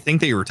in and they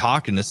think they were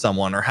talking to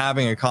someone or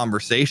having a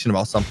conversation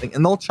about something,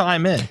 and they'll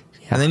chime in.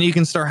 And then you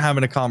can start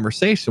having a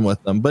conversation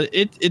with them. But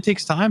it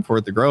takes time for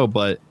it to grow.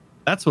 But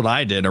that's what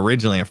I did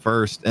originally at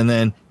first. And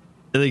then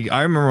like,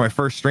 I remember my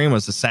first stream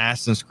was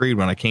Assassin's Creed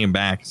when I came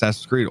back,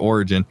 Assassin's Creed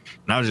Origin,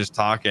 and I was just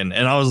talking,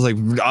 and I was like,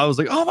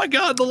 oh my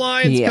god, the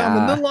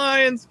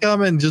lion's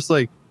coming, just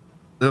like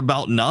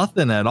about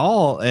nothing at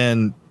all,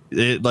 and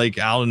it like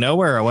out of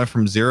nowhere, I went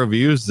from 0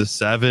 views to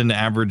 7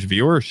 average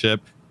viewership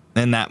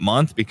in that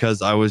month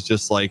because I was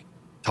just like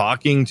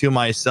talking to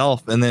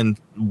myself, and then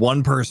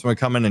one person would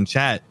come in and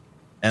chat.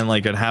 And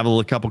like I'd have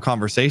a couple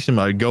conversations,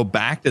 but I'd go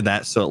back to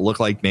that so it looked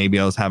like maybe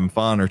I was having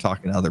fun or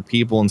talking to other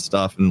people and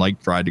stuff, and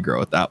like tried to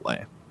grow it that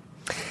way.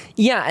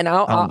 Yeah, and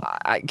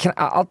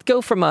I'll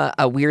go from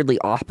a weirdly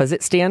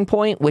opposite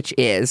standpoint, which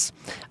is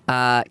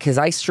because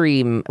I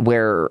stream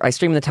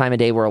the time of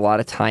day where a lot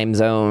of time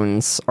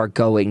zones are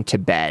going to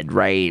bed,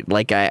 right?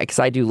 Like, because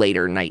I do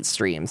later night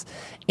streams,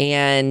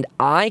 and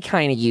I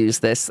kind of use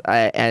this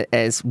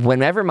as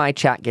whenever my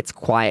chat gets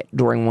quiet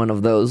during one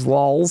of those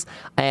lulls,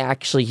 I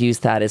actually use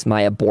that as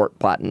my abort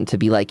button to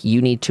be like,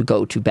 you need to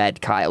go to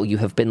bed, Kyle. You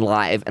have been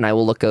live, and I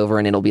will look over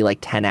and it'll be like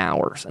 10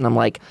 hours, and I'm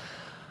like,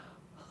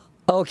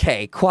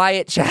 okay,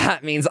 quiet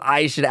chat means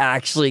I should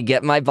actually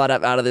get my butt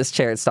up out of this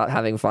chair and stop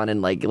having fun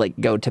and like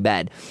go to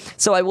bed.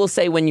 So I will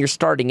say, when you're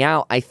starting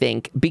out, I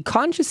think be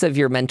conscious of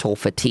your mental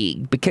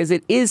fatigue, because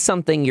it is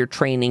something you're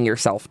training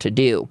yourself to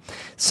do.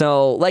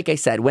 So like I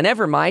said,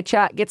 whenever my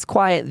chat gets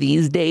quiet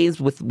these days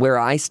with where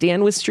I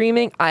stand with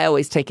streaming, I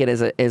always take it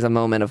as a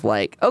moment of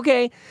like,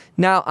 okay,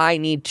 now I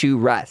need to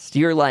rest.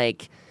 You're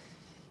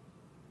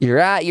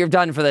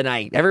done for the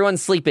night.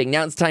 Everyone's sleeping.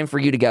 Now it's time for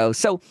you to go.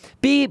 So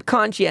be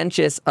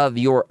conscientious of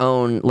your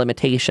own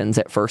limitations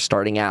at first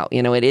starting out.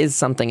 It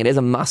is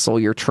a muscle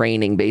you're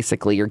training,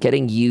 basically. You're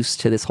getting used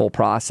to this whole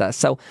process.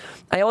 So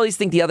I always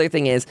think the other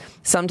thing is,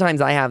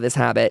 sometimes I have this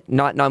habit,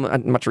 not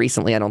much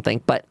recently, I don't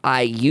think, but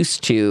I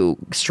used to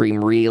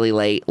stream really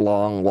late,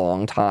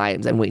 long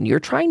times. And when you're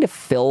trying to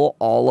fill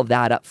all of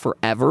that up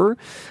forever,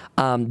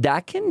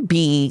 that can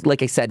be,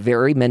 like I said,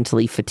 very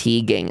mentally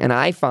fatiguing. And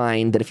I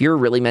find that if you're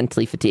really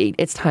mentally fatigued,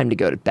 it's time to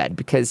go to bed,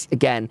 because,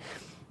 again,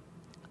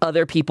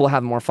 other people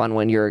have more fun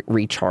when you're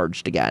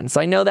recharged again.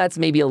 So I know that's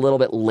maybe a little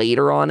bit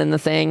later on in the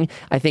thing.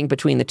 I think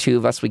between the two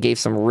of us, we gave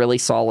some really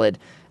solid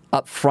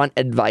upfront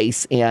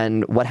advice,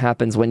 and what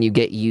happens when you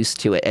get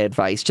used to it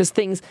advice. Just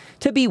things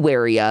to be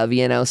wary of,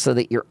 so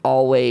that you're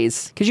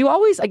always,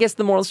 because I guess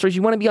the moral story is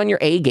you want to be on your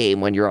A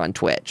game when you're on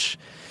Twitch.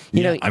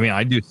 I mean,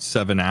 I do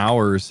 7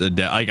 hours a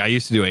day. Like, I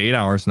used to do 8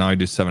 hours. Now I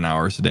do 7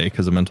 hours a day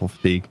because of mental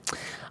fatigue.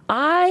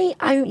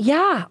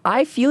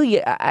 I feel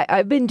you.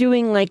 I've been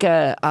doing like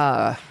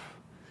again,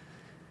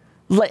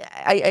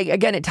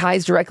 it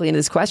ties directly into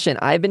this question.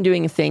 I've been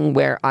doing a thing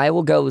where I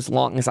will go as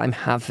long as I'm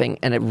having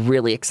a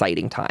really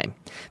exciting time.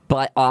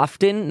 But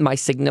often my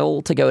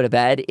signal to go to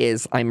bed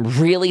is I'm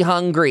really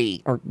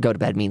hungry, or go to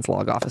bed means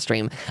log off a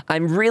stream.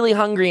 I'm really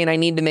hungry and I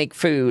need to make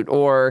food,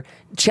 or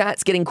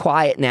chat's getting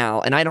quiet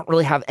now and I don't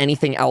really have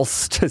anything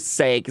else to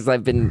say because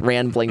I've been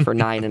rambling for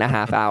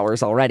 9.5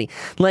 hours already.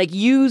 Like,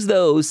 use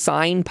those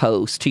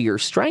signposts to your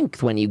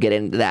strength when you get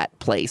into that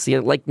place.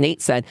 Like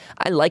Nate said,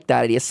 I like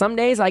that idea. Some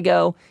days I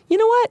go, you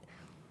know what?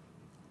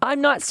 I'm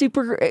not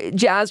super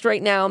jazzed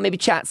right now. Maybe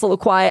chat's a little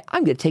quiet.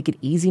 I'm going to take it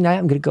easy tonight.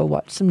 I'm going to go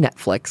watch some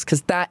Netflix,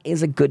 because that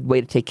is a good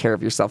way to take care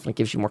of yourself, and it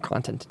gives you more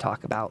content to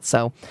talk about.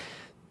 So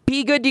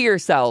be good to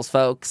yourselves,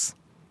 folks.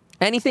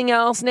 Anything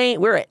else,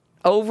 Nate? We're at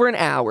over an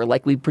hour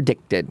like we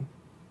predicted.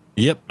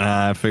 Yep,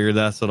 I figured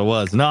that's what it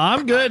was. No,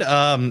 I'm good.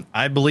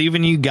 I believe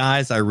in you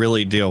guys. I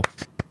really do.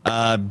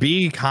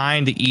 Be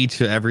kind to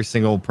each and every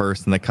single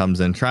person that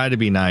comes in. Try to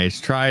be nice.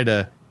 Try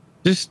to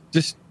just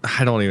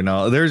I don't even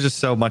know. There's just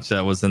so much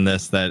that was in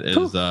this that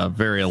is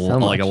very a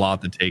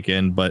lot to take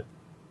in, but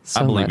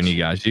I believe in you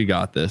guys. You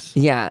got this.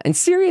 Yeah, and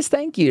serious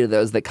thank you to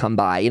those that come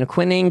by.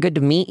 Quinning, good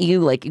to meet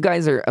you. Like, you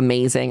guys are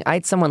amazing. I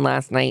had someone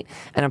last night,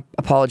 and I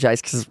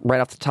apologize because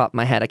right off the top of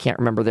my head, I can't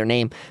remember their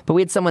name, but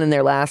we had someone in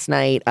there last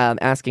night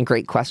asking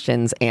great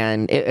questions,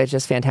 and it's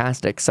just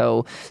fantastic.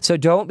 So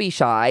don't be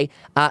shy.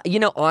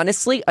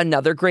 Honestly,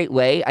 another great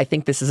way, I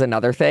think this is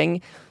another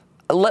thing.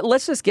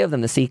 Let's just give them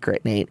the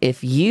secret, Nate.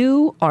 If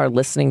you are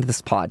listening to this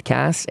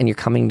podcast and you're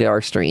coming to our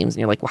streams and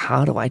you're like, well,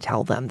 how do I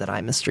tell them that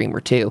I'm a streamer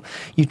too?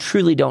 You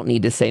truly don't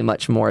need to say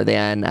much more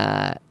than,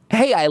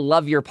 hey, I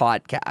love your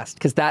podcast,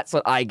 because that's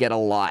what I get a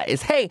lot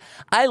is, hey,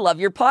 I love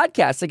your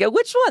podcast. I go,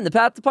 which one? The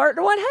Path to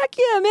Partner one? Heck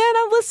yeah, man.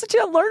 I'm listening to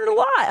it. I'm learning a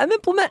lot. I'm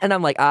implementing. And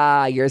I'm like,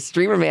 you're a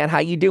streamer, man. How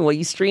you doing? What are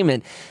you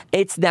streaming?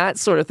 It's that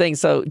sort of thing.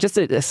 So just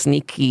a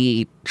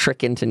sneaky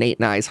trick into Nate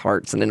and I's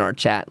hearts and in our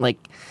chat.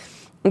 Like,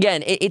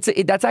 again,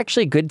 that's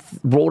actually a good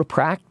role to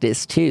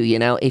practice too.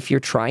 If you're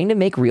trying to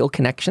make real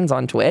connections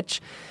on Twitch,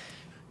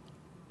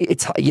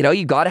 it's,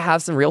 you got to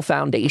have some real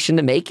foundation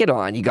to make it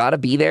on. You got to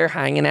be there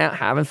hanging out,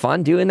 having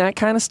fun, doing that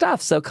kind of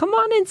stuff. So come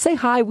on and say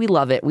hi. We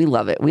love it. We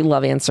love it. We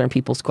love answering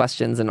people's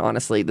questions. And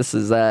honestly, this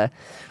is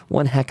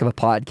one heck of a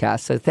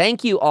podcast. So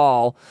thank you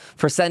all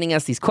for sending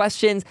us these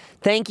questions.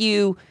 Thank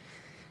you,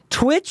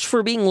 Twitch,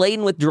 for being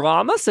laden with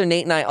drama. So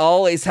Nate and I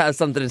always have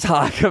something to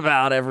talk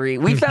about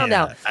we found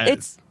out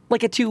it's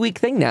like a 2-week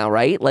thing now,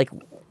 right? Like,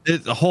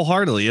 It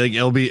wholeheartedly. Like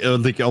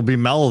it'll be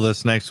mellow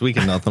this next week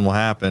and nothing will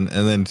happen.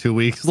 And then 2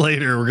 weeks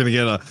later, we're gonna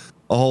get a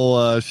whole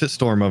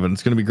shitstorm of it.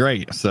 It's gonna be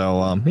great.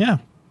 So yeah.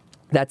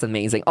 That's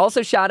amazing.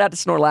 Also, shout out to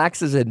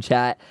Snorlax's in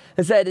chat.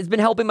 I said, it's been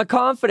helping my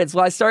confidence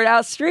while I started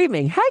out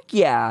streaming. Heck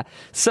yeah.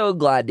 So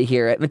glad to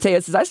hear it. Mateo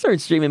says, I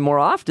started streaming more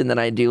often than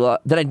I'm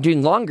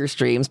doing longer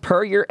streams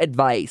per your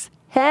advice.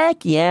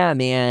 Heck yeah,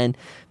 man.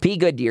 Be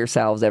good to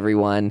yourselves,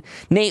 everyone.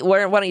 Nate, why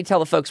don't you tell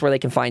the folks where they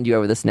can find you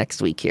over this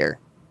next week here?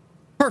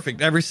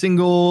 Perfect. Every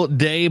single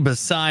day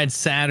besides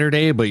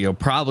Saturday, but you'll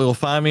probably will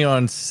find me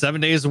on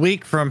 7 days a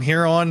week from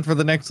here on for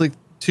the next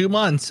 2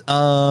 months at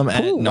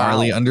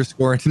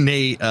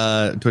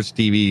gnarly_Nate, Twitch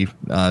TV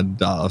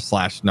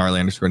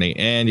 /gnarly_Nate.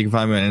 And you can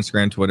find me on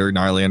Instagram, Twitter,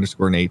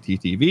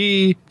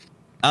 gnarly_Nate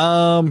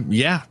TTV.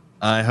 Yeah,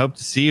 I hope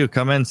to see you.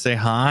 Come in, say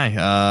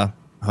hi.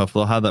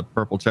 Hopefully I'll have that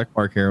purple check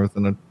mark here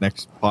within the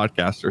next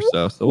podcast or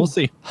so. So we'll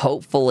see.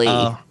 Hopefully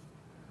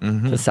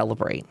to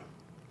celebrate.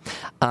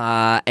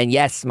 And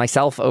yes,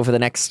 myself over the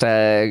next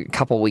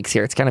couple weeks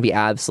here, it's going to be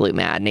absolute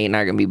mad. Nate and I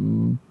are going to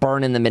be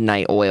burning the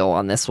midnight oil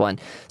on this one.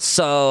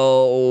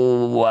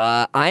 So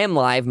I am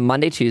live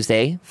Monday,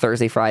 Tuesday,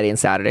 Thursday, Friday, and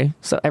Saturday.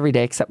 So every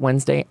day except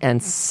Wednesday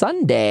and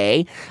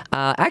Sunday.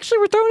 Actually,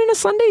 we're throwing in a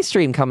Sunday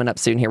stream coming up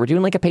soon here. We're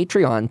doing like a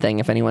Patreon thing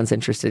if anyone's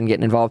interested in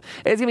getting involved.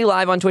 It's going to be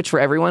live on Twitch for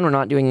everyone. We're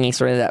not doing any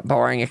sort of that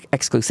boring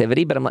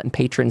exclusivity, but I'm letting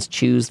patrons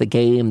choose the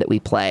game that we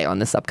play on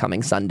this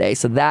upcoming Sunday.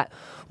 So that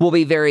will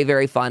be very,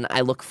 very fun.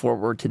 I look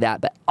forward to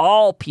that. But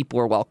all people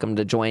are welcome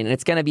to join. And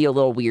it's going to be a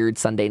little weird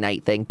Sunday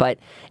night thing, but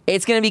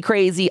it's going to be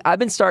crazy. I've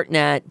been starting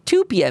at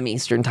 2 p.m.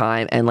 Eastern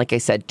time. And like I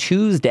said,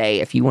 Tuesday,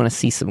 if you want to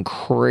see some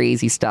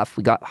crazy stuff,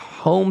 we got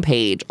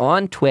homepage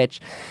on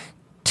Twitch,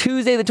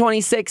 Tuesday the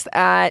 26th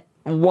at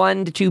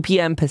 1 to 2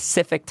 p.m.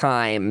 Pacific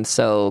time.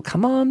 So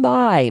come on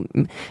by.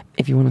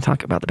 If you want to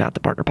talk about the Path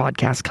to Partner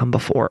podcast, come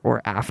before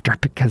or after,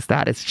 because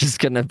that is just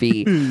going to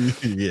be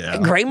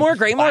Greymore.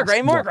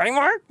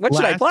 What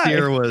should I play? Last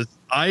year was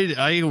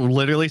I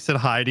literally said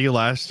hi to you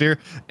last year,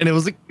 and it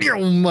was like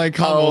my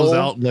combo was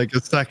out in like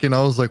a second.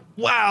 I was like,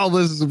 wow,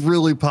 this is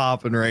really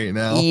popping right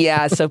now.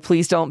 Yeah, so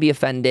please don't be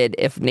offended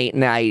if Nate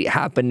and I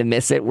happen to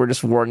miss it. We're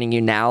just warning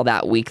you now.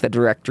 That week, the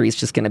directory is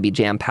just going to be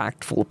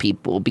jam-packed full of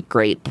people. It'll be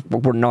great.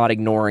 We're not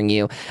ignoring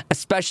you,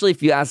 especially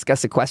if you ask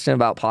us a question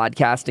about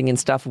podcasting and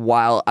stuff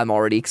while I'm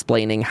already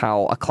explaining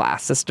how a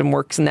class system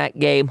works in that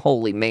game.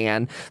 Holy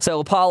man. So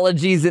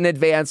apologies in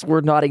advance. We're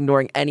not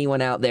ignoring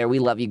anyone out there. We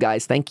love you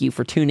guys. Thank you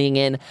for tuning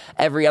in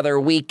every other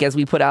week as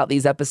we put out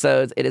these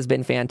episodes. It has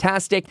been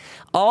fantastic.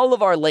 All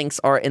of our links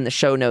are in the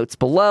show notes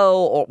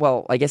below, or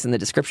well, I guess in the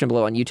description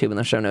below on YouTube and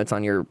the show notes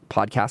on your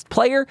podcast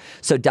player.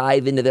 So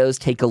dive into those,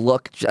 take a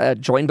look,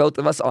 join both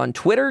of us on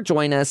Twitter,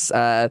 join us.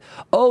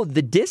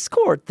 The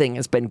Discord thing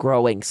has been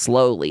growing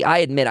slowly. I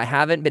admit I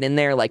haven't been in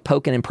there like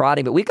poking and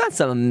prodding, but we've got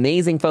some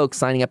amazing folks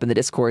signing up in the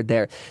Discord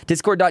there.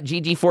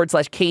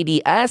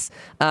 Discord.gg/KDS.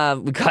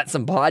 We've got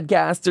some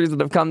podcasters that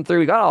have come through.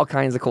 We got all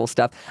kinds of cool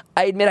stuff.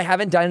 I admit I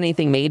haven't done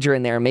anything major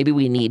in there. Maybe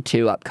we need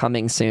to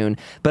upcoming soon.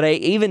 But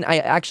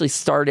I actually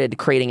started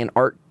creating an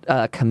art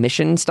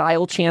commission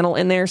style channel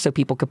in there so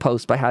people could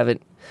post, but I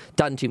haven't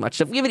done too much.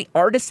 So if we have any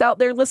artists out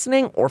there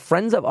listening or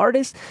friends of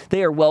artists,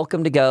 they are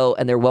welcome to go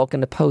and they're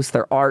welcome to post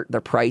their art,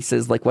 their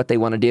prices, like what they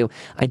want to do.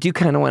 I do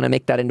kind of want to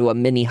make that into a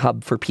mini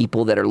hub for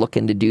people that are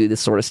looking to do this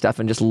sort of stuff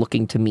and just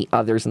looking to meet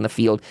others in the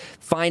field.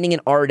 Finding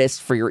an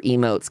artist for your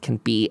emotes can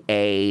be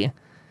a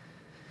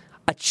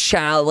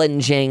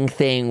challenging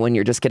thing when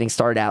you're just getting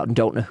started out and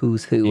don't know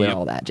who's who and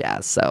all that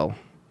jazz. So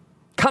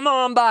come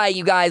on by,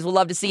 you guys. We'll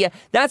love to see you.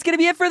 That's going to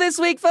be it for this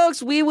week,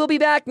 folks. We will be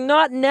back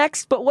not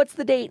next, but what's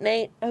the date,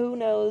 Nate? Who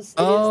knows?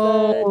 It is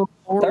the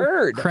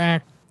 3rd.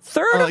 Crack.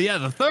 3rd? Oh, yeah,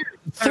 the 3rd.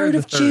 3rd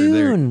of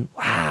June.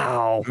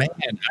 Wow.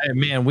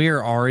 Man, we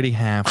are already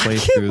halfway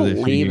through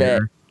this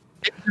year.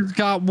 It just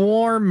got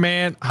warm,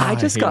 man. I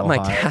just got my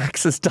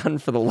taxes done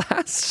for the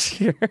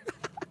last year.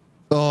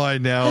 Oh, I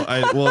know.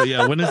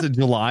 When is it?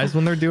 July is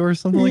when they're due or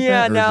something like that?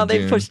 Yeah, now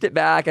they pushed it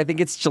back. I think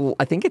it's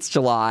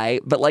July,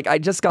 but like I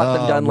just got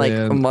them done like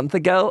a month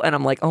ago, and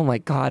I'm like, oh my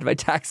god, my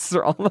taxes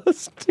are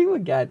almost due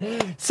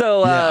again.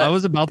 So I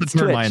was about to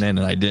turn mine in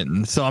and I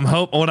didn't. So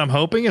what I'm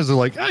hoping is they're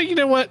like, oh, you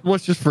know what?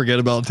 Let's just forget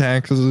about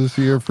taxes this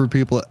year for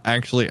people that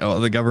actually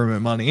owe the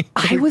government money.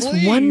 I was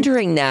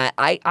wondering that.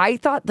 I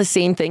thought the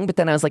same thing, but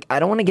then I was like, I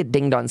don't want to get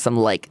dinged on some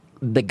like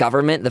the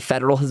government, the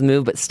federal has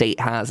moved, but state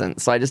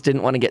hasn't. So I just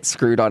didn't want to get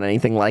screwed on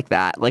anything like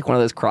that. Like one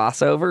of those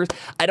crossovers.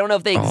 I don't know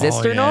if they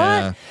exist or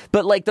not,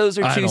 but like those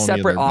are two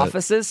separate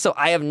offices. So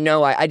I have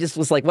I just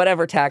was like,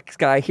 whatever, tax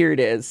guy, here it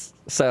is.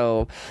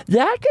 So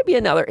that could be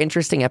another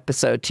interesting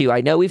episode too.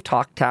 I know we've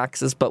talked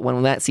taxes, but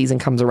when that season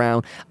comes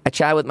around, I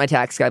chat with my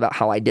tax guy about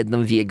how I did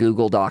them via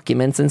Google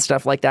Documents and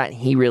stuff like that. And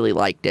he really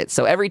liked it.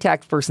 So every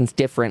tax person's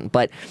different,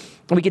 but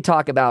we could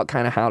talk about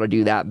kind of how to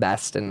do that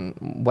best and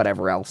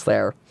whatever else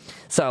there.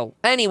 So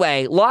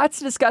anyway, lots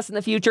to discuss in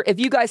the future. If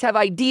you guys have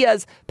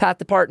ideas,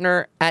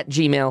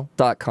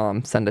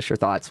 pathtopartner@gmail.com. Send us your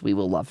thoughts. We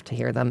will love to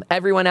hear them.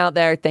 Everyone out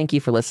there, thank you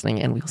for listening,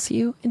 and we'll see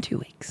you in 2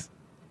 weeks.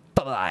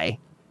 Bye-bye.